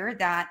new year,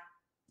 that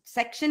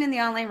section in the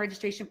online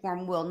registration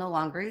form will no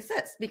longer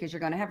exist because you're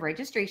going to have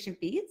registration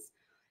fees,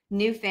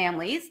 new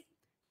families.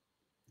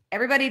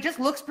 Everybody just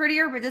looks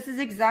prettier, but this is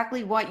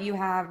exactly what you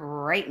have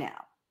right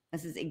now.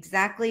 This is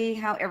exactly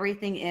how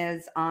everything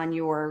is on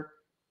your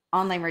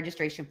online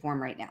registration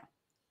form right now.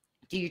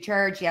 Do you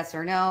charge? Yes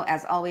or no?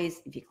 As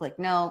always, if you click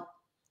no,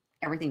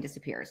 everything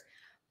disappears.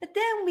 But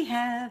then we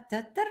have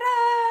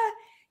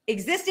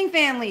existing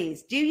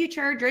families. Do you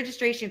charge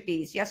registration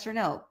fees? Yes or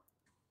no?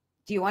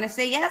 Do you want to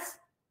say yes?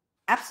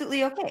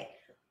 Absolutely okay.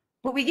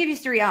 But we give you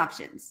 3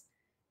 options.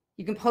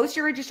 You can post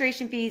your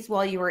registration fees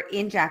while you are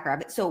in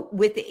Jackrabbit. So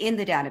within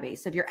the database,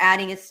 so if you're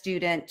adding a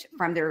student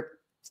from their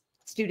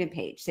student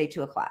page, say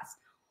to a class,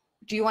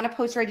 do you want to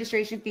post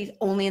registration fees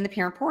only in the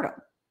parent portal?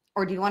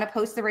 Or do you want to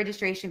post the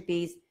registration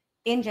fees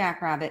in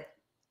Jackrabbit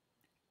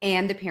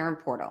and the parent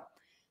portal?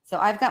 So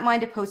I've got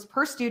mine to post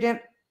per student,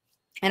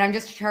 and I'm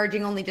just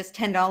charging only just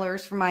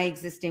 $10 for my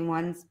existing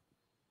ones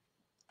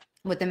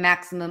with a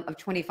maximum of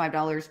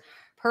 $25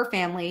 per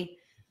family.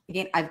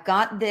 Again, I've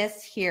got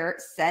this here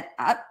set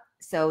up.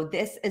 So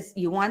this is,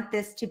 you want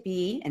this to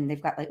be, and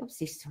they've got like,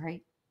 oopsie,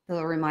 sorry, a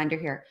little reminder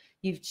here.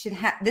 You should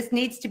have, this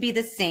needs to be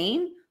the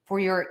same for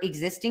your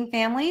existing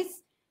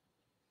families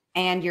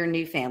and your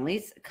new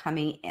families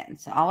coming in.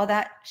 So all of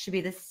that should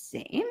be the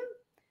same.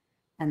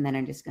 And then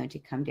I'm just going to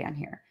come down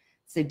here.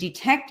 So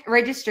detect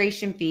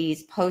registration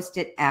fees, post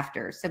it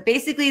after. So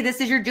basically this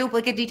is your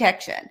duplicate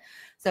detection.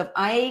 So if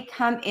I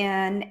come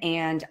in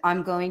and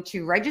I'm going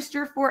to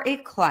register for a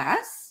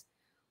class,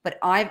 but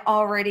I've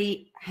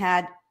already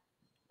had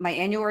my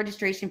annual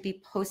registration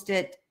fee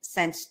posted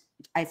since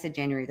I said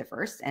January the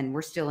 1st, and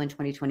we're still in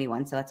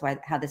 2021. So that's why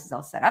how this is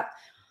all set up.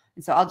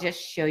 And so I'll just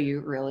show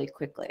you really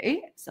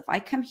quickly. So if I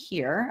come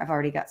here, I've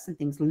already got some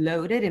things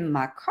loaded in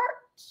my cart.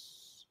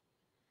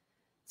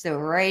 So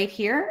right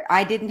here,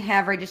 I didn't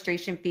have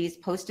registration fees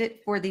posted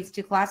for these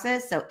 2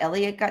 classes. So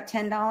Elliot got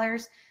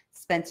 $10,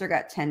 Spencer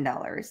got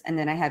 $10, and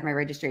then I had my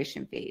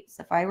registration fee.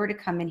 So if I were to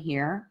come in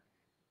here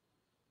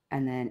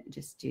and then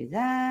just do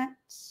that,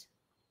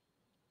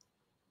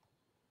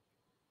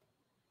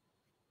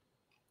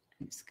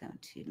 I'm just going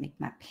to make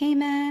my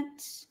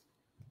payment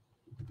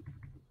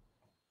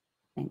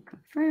and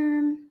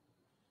confirm.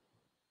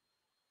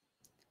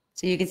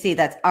 So you can see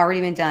that's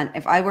already been done.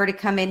 If I were to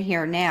come in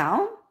here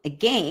now,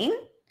 again,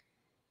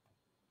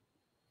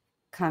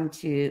 come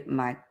to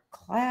my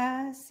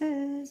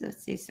classes.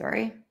 Let's see,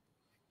 sorry.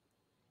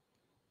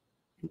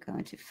 I'm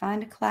going to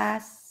find a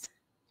class.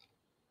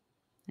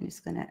 I'm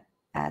just going to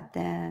add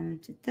them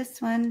to this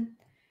one.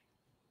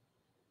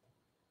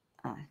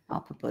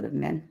 I'll put both of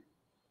them in.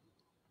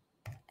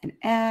 And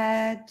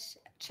add,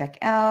 check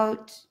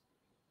out.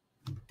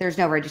 There's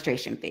no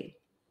registration fee.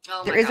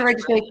 Oh there is a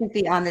registration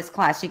fee on this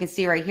class. You can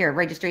see right here,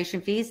 registration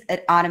fees,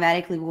 it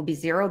automatically will be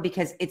 0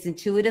 because it's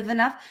intuitive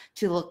enough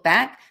to look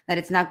back that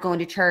it's not going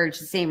to charge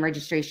the same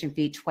registration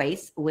fee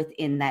twice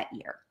within that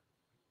year.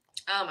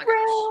 Oh my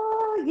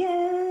gosh.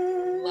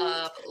 Brilliant.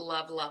 Love,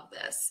 love, love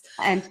this.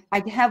 And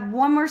I have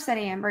one more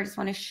setting, Amber. I just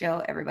want to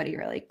show everybody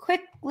really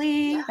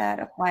quickly that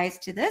applies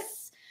to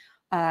this.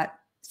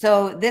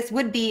 So this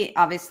would be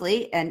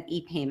obviously an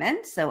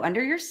e-payment. So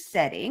under your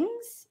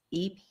settings,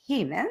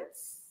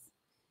 e-payments,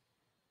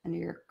 under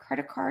your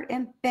credit card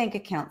and bank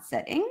account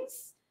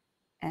settings,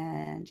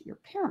 and your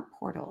parent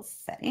portal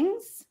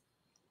settings,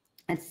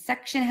 a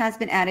section has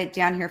been added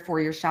down here for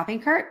your shopping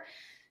cart.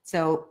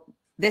 So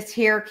this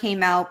here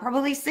came out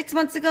probably 6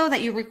 months ago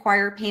that you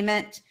require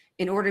payment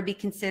in order to be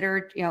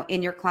considered, you know,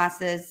 in your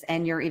classes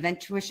and your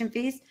event tuition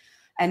fees.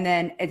 And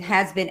then it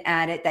has been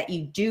added that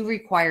you do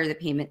require the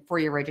payment for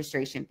your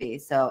registration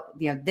fees. So,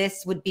 you know,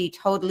 this would be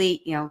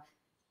totally, you know,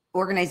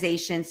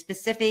 organization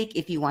specific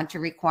if you want to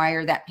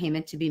require that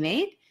payment to be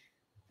made.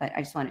 But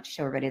I just wanted to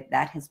show everybody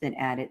that has been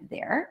added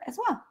there as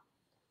well.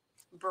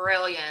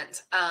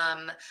 Brilliant.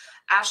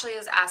 Ashley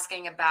is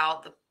asking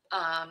about the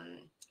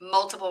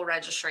multiple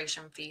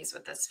registration fees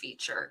with this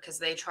feature because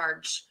they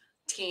charge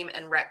team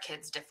and rec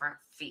kids different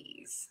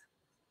fees.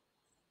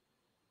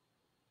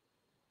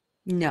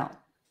 No.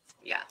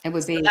 Yeah. It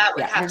would be, that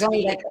would have to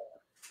be like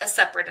a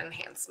separate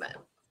enhancement.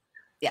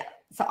 Yeah.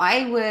 So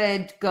I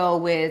would go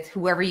with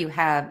whoever you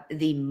have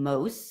the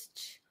most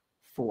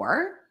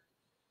for,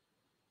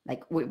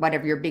 like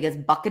whatever your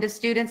biggest bucket of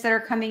students that are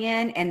coming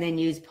in, and then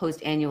use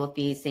post-annual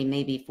fees, say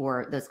maybe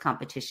for those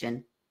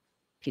competition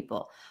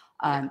people.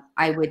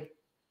 I would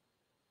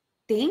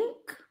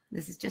think,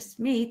 this is just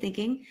me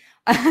thinking,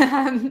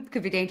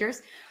 could be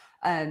dangerous.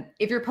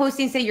 If you're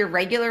posting, say, your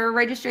regular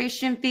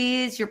registration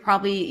fees, you're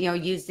probably,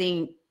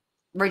 using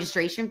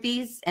registration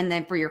fees. And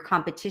then for your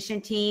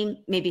competition team,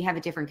 maybe have a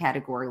different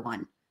category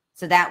one.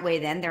 So that way,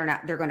 then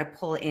they're going to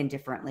pull in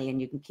differently, and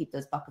you can keep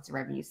those buckets of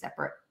revenue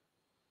separate.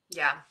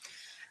 Yeah.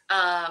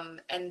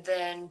 And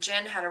then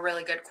Jen had a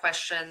really good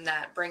question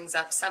that brings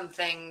up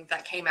something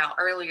that came out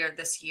earlier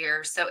this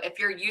year. So if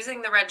you're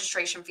using the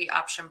registration fee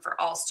option for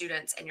all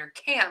students and your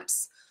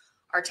camps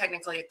are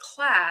technically a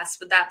class,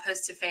 would that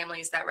post to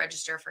families that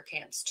register for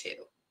camps too?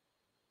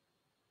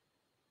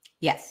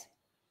 Yes.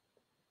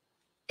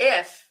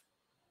 If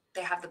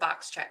they have the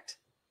box checked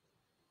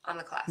on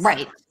the class.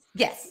 Right.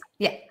 Yes.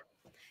 Yeah.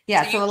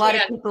 Yeah. So a lot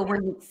of people,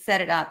 when you set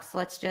it up, so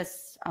let's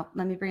just,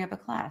 let me bring up a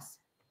class.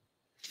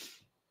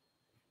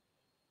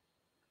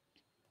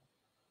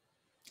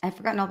 I've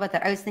forgotten all about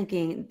that. I was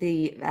thinking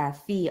the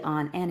fee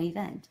on an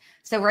event.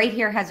 So right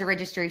here has a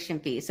registration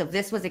fee. So if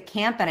this was a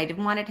camp and I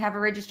didn't want it to have a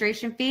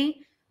registration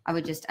fee, I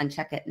would just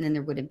uncheck it and then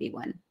there wouldn't be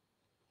one.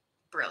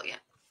 Brilliant.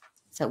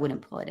 So it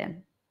wouldn't pull it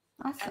in.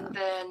 Awesome. And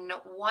then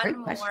one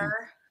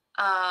more.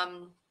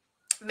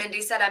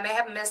 Mindy said, I may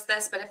have missed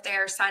this, but if they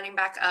are signing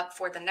back up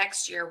for the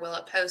next year, will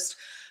it post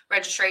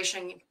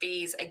registration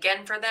fees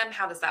again for them?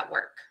 How does that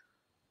work?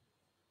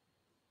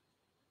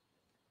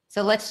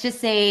 So let's just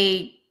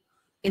say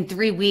in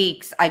 3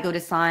 weeks, I go to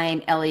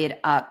sign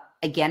Elliot up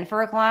again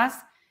for a class.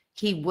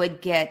 He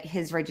would get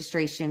his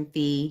registration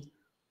fee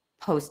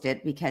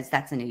posted because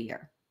that's a new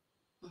year.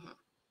 Mm-hmm.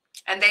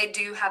 And they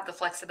do have the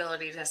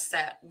flexibility to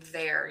set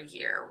their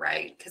year,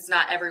 right? Because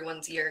not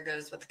everyone's year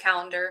goes with the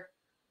calendar.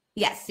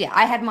 Yes. Yeah.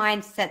 I had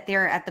mine set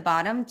there at the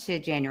bottom to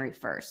January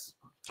 1st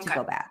to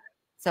go back.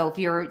 So if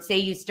you're, say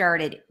you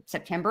started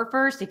September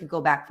 1st, it could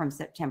go back from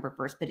September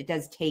 1st, but it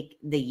does take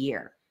the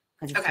year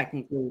because it's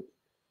technically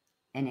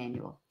an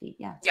annual fee.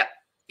 Yeah.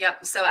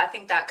 Yep. So I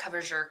think that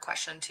covers your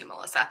question too,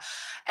 Melissa.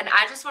 And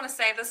I just want to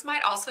say this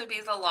might also be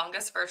the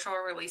longest virtual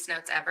release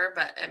notes ever,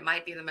 but it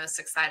might be the most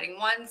exciting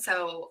one.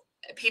 So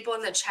people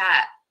in the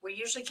chat, we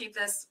usually keep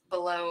this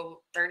below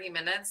 30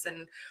 minutes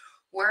and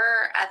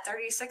we're at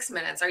 36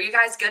 minutes. Are you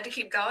guys good to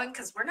keep going?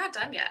 Because we're not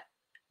done yet.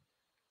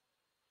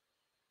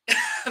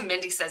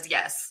 Mindy says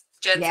yes.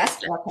 Jen says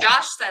yes. Okay.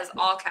 Josh says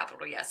all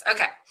capital yes.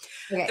 Okay.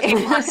 The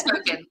people have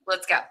spoken.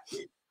 Let's go.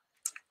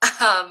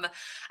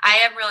 I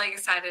am really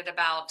excited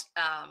about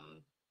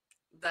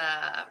the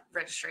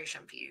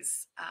registration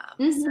fees.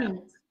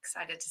 So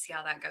excited to see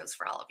how that goes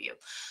for all of you.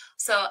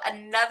 So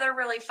another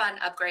really fun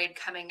upgrade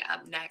coming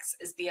up next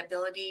is the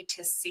ability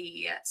to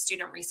see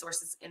student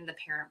resources in the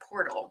parent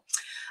portal.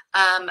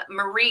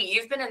 Marie,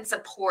 you've been in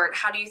support.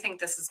 How do you think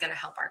this is going to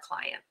help our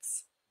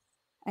clients?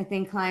 I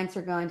think clients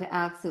are going to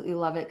absolutely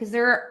love it because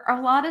there are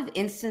a lot of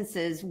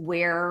instances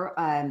where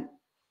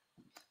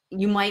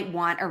you might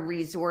want a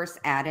resource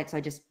added. So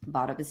I just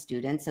brought up a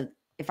student. So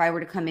if I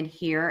were to come in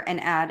here and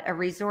add a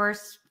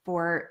resource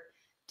for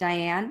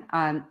Diane,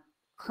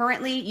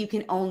 currently you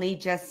can only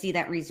just see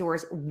that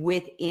resource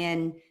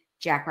within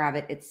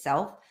Jackrabbit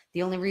itself.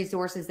 The only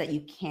resources that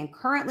you can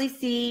currently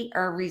see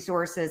are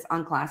resources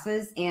on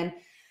classes, and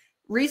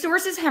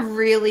resources have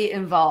really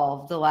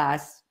evolved the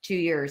last 2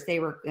 years. They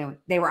were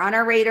on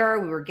our radar.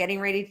 We were getting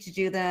ready to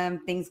do them.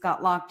 Things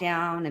got locked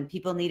down and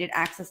people needed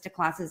access to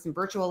classes and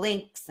virtual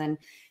links and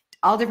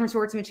all different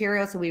sorts of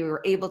materials. So we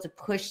were able to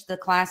push the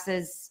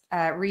classes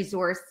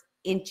resource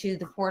into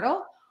the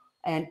portal.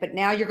 But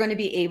now you're going to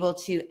be able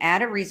to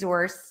add a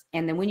resource.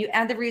 And then when you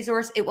add the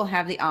resource, it will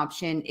have the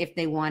option if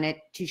they want it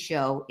to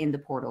show in the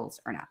portals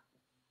or not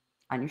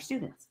on your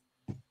students.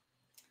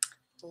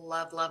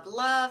 Love, love,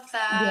 love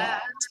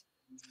that.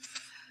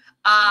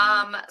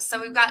 Yeah. So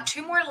we've got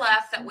 2 more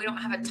left that we don't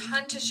have a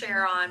ton to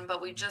share on,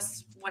 but we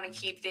just want to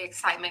keep the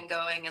excitement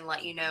going and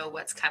let you know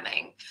what's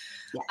coming.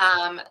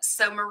 Yeah.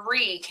 So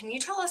Marie, can you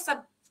tell us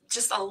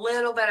just a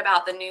little bit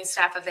about the new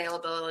staff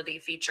availability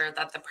feature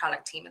that the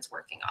product team is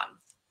working on?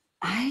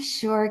 I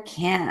sure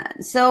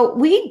can. So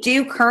we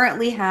do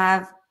currently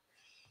have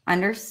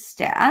under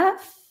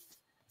staff.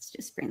 Let's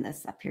just bring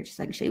this up here just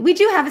so I can show you. We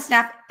do have a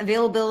staff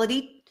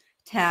availability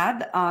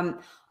tab.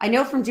 I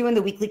know from doing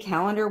the weekly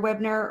calendar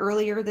webinar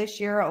earlier this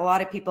year, a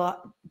lot of people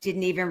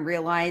didn't even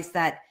realize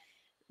that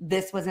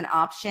this was an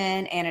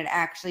option, and it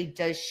actually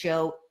does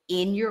show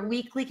in your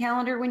weekly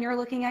calendar when you're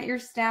looking at your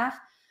staff.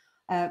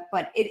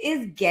 But it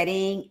is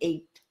getting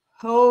a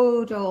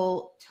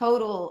total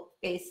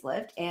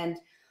facelift. And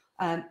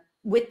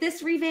with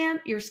this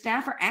revamp, your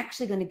staff are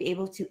actually going to be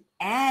able to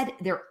add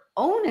their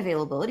own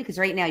availability, because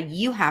right now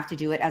you have to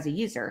do it as a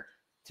user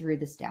through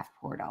the staff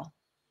portal.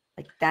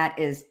 Like that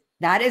is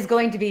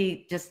going to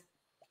be just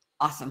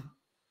awesome.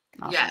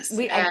 Yes.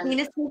 I've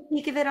seen a sneak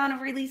peek of it on a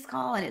release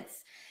call, and it's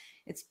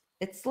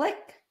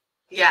slick.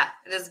 Yeah,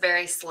 it is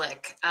very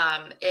slick.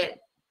 It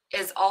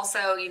is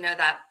also,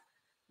 that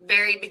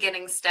very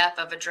beginning step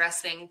of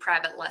addressing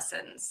private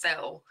lessons.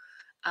 So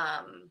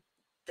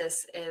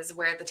this is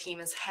where the team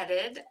is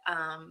headed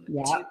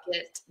to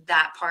get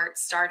that part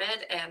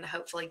started and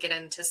hopefully get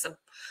into some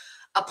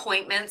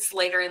appointments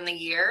later in the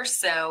year.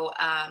 So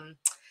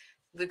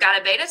we've got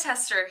a beta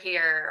tester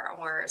here,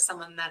 or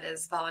someone that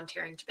is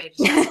volunteering to beta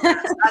test.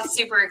 That's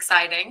super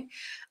exciting.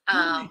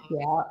 Yeah.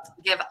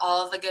 Give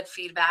all the good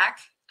feedback.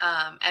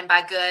 And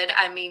by good,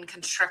 I mean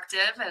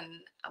constructive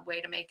and a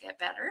way to make it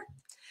better.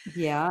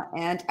 Yeah.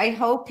 And I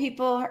hope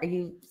people,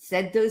 you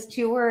said those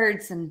 2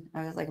 words and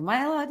I was like, am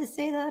I allowed to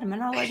say that? Am I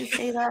not allowed to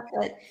say that?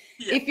 But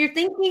Yeah. if you're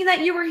thinking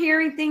that you were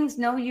hearing things,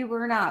 no, you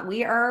were not.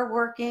 We are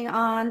working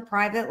on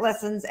private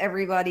lessons,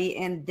 everybody.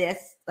 And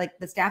this, like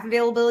the staff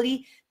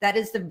availability, that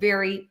is the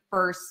very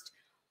first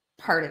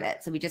part of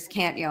it. So we just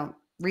can't,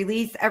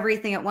 release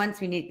everything at once.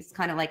 We need, it's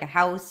kind of like a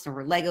house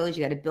or Legos.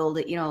 You got to build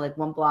it, like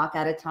 1 block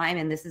at a time.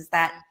 And this is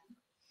that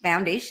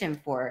foundation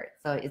for it.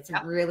 So it's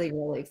really,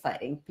 really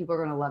exciting. People are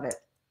going to love it.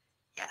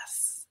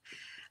 Yes.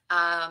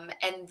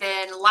 And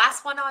then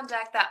last one on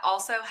deck that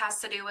also has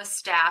to do with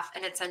staff,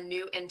 and it's a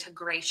new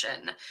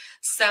integration.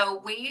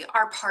 So we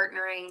are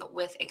partnering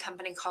with a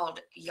company called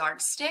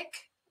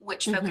Yardstick,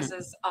 which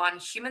focuses on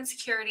human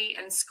security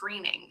and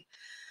screening.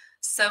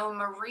 So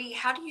Marie,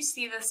 how do you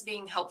see this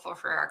being helpful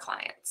for our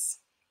clients?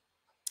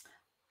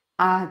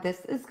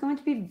 This is going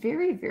to be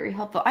very, very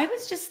helpful. I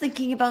was just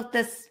thinking about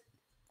this.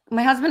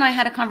 My husband and I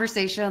had a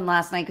conversation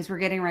last night because we're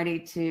getting ready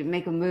to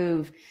make a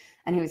move.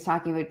 And he was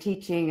talking about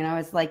teaching. And I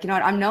was like, you know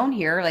what, I'm known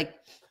here. Like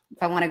if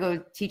I want to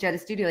go teach at a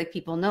studio, like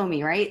people know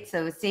me, right?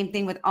 So same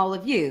thing with all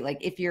of you. Like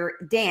if you're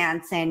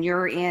dance and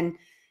you're in,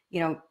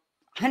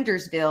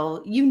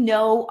 Huntersville,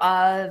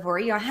 of,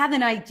 or, have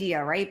an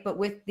idea, right? But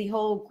with the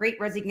whole great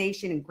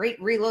resignation and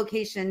great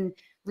relocation,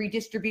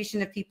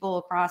 redistribution of people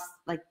across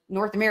like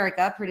North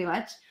America, pretty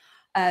much,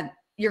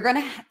 you're going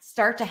to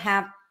start to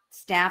have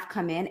staff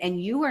come in and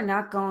you are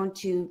not going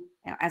to,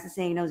 as the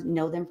saying goes,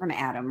 know them from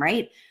Adam,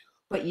 right?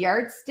 But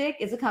Yardstick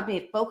is a company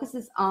that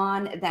focuses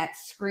on that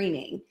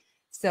screening.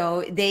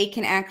 So they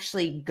can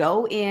actually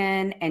go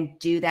in and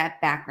do that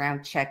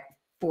background check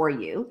for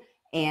you.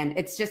 And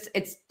it's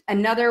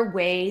another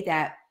way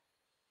that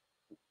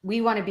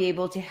we want to be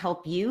able to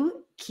help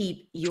you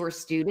keep your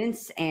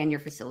students and your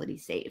facility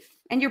safe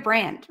and your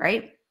brand,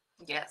 right?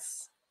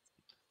 Yes,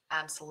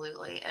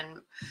 absolutely. And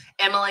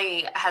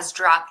Emily has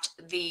dropped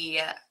the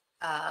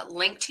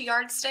link to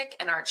Yardstick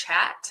in our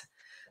chat.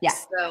 Yeah.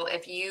 So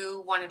if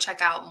you want to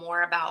check out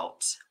more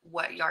about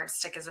what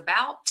Yardstick is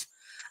about,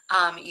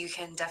 you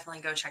can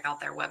definitely go check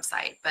out their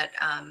website. But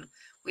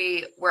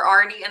we're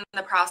already in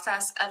the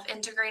process of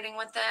integrating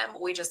with them.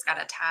 We just got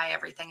to tie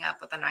everything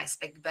up with a nice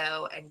big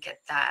bow and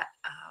get that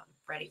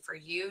ready for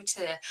you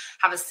to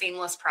have a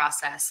seamless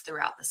process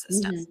throughout the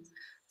system.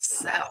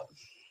 So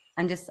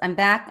I'm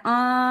back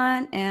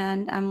on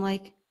and I'm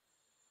like,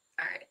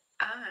 all right,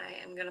 I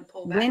am going to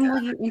pull back when up.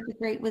 will you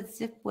integrate with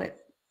ZipWhip?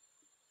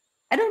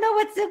 I don't know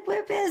what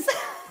ZipWhip is.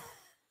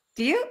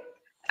 Do you?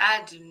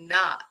 I do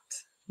not.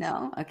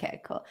 No? Okay,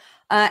 cool.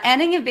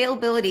 Adding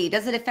availability,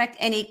 does it affect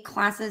any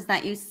classes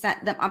that you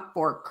set them up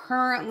for?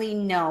 Currently,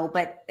 no,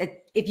 but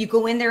if you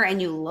go in there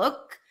and you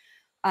look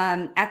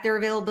at their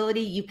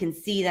availability, you can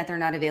see that they're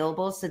not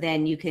available. So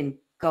then you can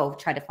go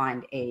try to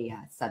find a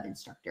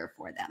sub-instructor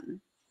for them.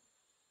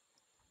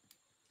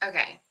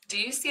 Okay. Do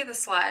you see the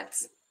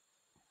slides?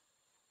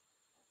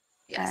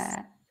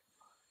 Yes.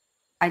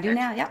 I do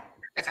now, yep.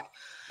 Okay.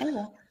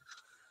 Anyway.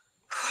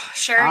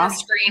 Sharing a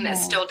screen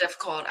is still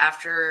difficult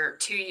after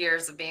 2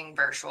 years of being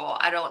virtual.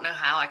 I don't know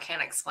how. I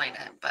can't explain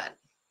it, but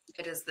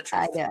it is the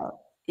truth. I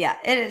know. Yeah,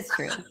 it is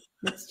true.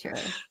 It's true.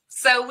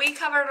 So we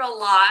covered a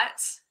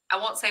lot. I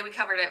won't say we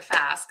covered it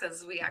fast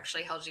because we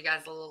actually held you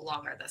guys a little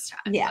longer this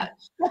time. Yeah,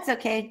 that's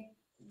okay.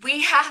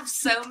 We have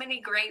so many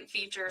great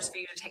features for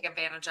you to take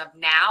advantage of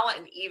now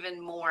and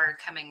even more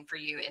coming for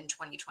you in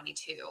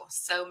 2022.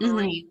 So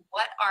Marie,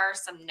 what are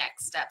some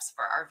next steps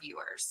for our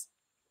viewers?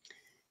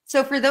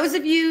 So for those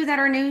of you that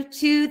are new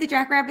to the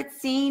Jackrabbit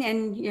scene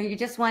and you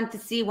just want to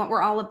see what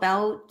we're all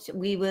about,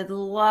 we would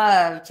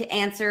love to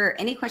answer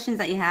any questions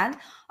that you have.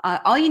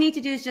 All you need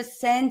to do is just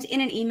send in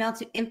an email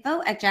to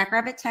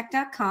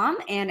info@jackrabbittech.com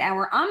and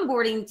our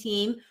onboarding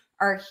team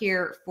are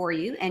here for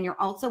you. And you're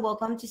also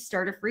welcome to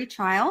start a free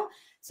trial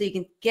so you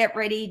can get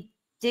ready,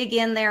 dig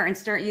in there and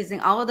start using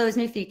all of those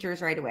new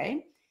features right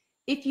away.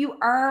 If you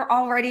are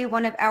already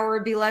one of our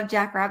beloved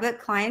Jackrabbit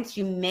clients,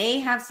 you may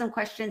have some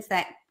questions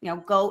that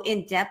go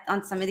in depth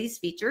on some of these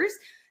features.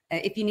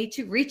 If you need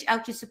to reach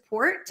out to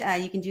support,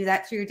 you can do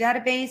that through your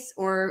database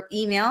or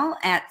email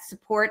at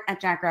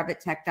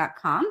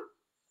support@jackrabbittech.com.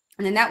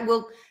 And then that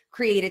will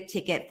create a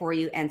ticket for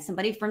you and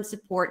somebody from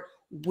support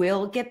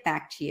will get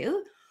back to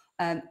you.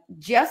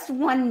 Just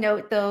one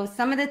note though,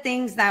 some of the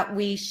things that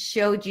we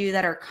showed you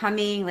that are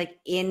coming like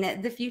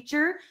in the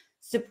future,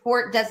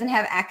 support doesn't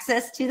have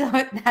access to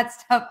that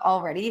stuff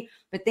already,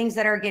 but things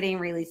that are getting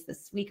released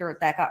this week or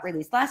that got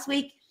released last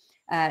week,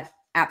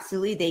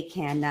 absolutely, they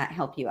can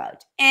help you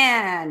out.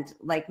 And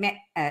like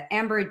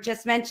Amber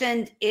just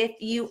mentioned, if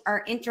you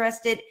are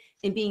interested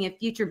in being a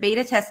future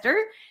beta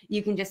tester,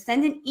 you can just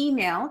send an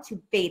email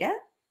to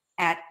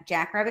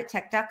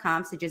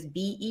beta@jackrabbittech.com. So just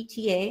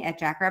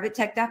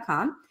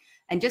BETA@jackrabbittech.com.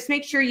 And just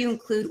make sure you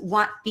include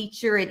what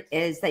feature it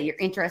is that you're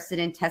interested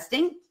in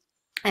testing,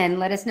 and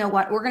let us know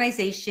what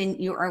organization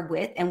you are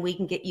with, and we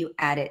can get you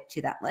added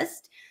to that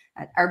list.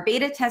 Our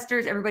beta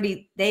testers,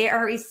 everybody, they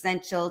are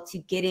essential to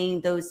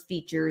getting those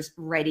features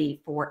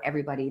ready for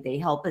everybody. They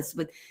help us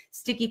with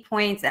sticky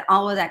points and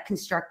all of that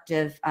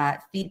constructive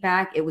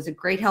feedback. It was a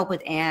great help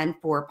with Anne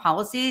for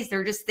policies.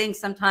 There are just things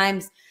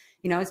sometimes,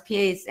 as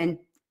PAs and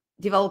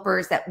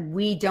developers, that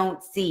we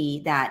don't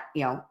see that,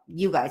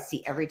 you guys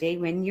see every day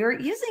when you're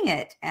using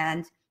it.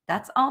 And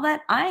that's all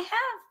that I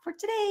have for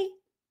today.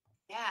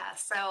 Yeah,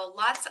 so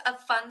lots of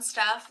fun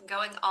stuff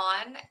going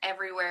on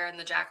everywhere in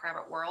the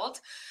Jackrabbit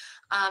world.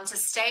 To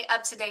stay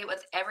up to date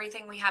with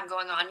everything we have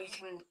going on, you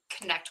can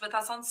connect with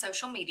us on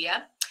social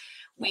media.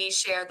 We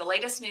share the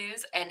latest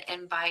news and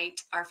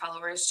invite our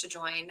followers to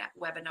join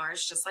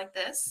webinars just like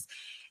this.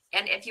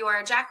 And if you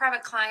are a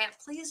Jackrabbit client,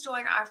 please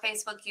join our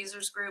Facebook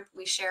users group.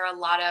 We share a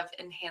lot of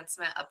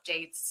enhancement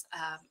updates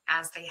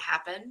as they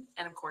happen,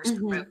 and of course,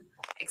 promote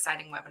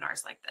exciting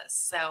webinars like this.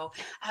 So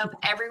I hope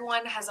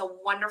everyone has a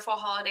wonderful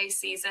holiday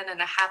season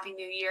and a happy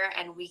new year,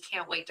 and we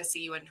can't wait to see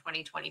you in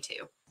 2022.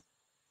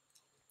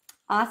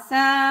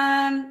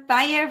 Awesome.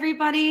 Bye,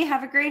 everybody.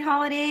 Have a great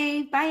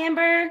holiday. Bye,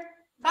 Amber.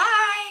 Bye.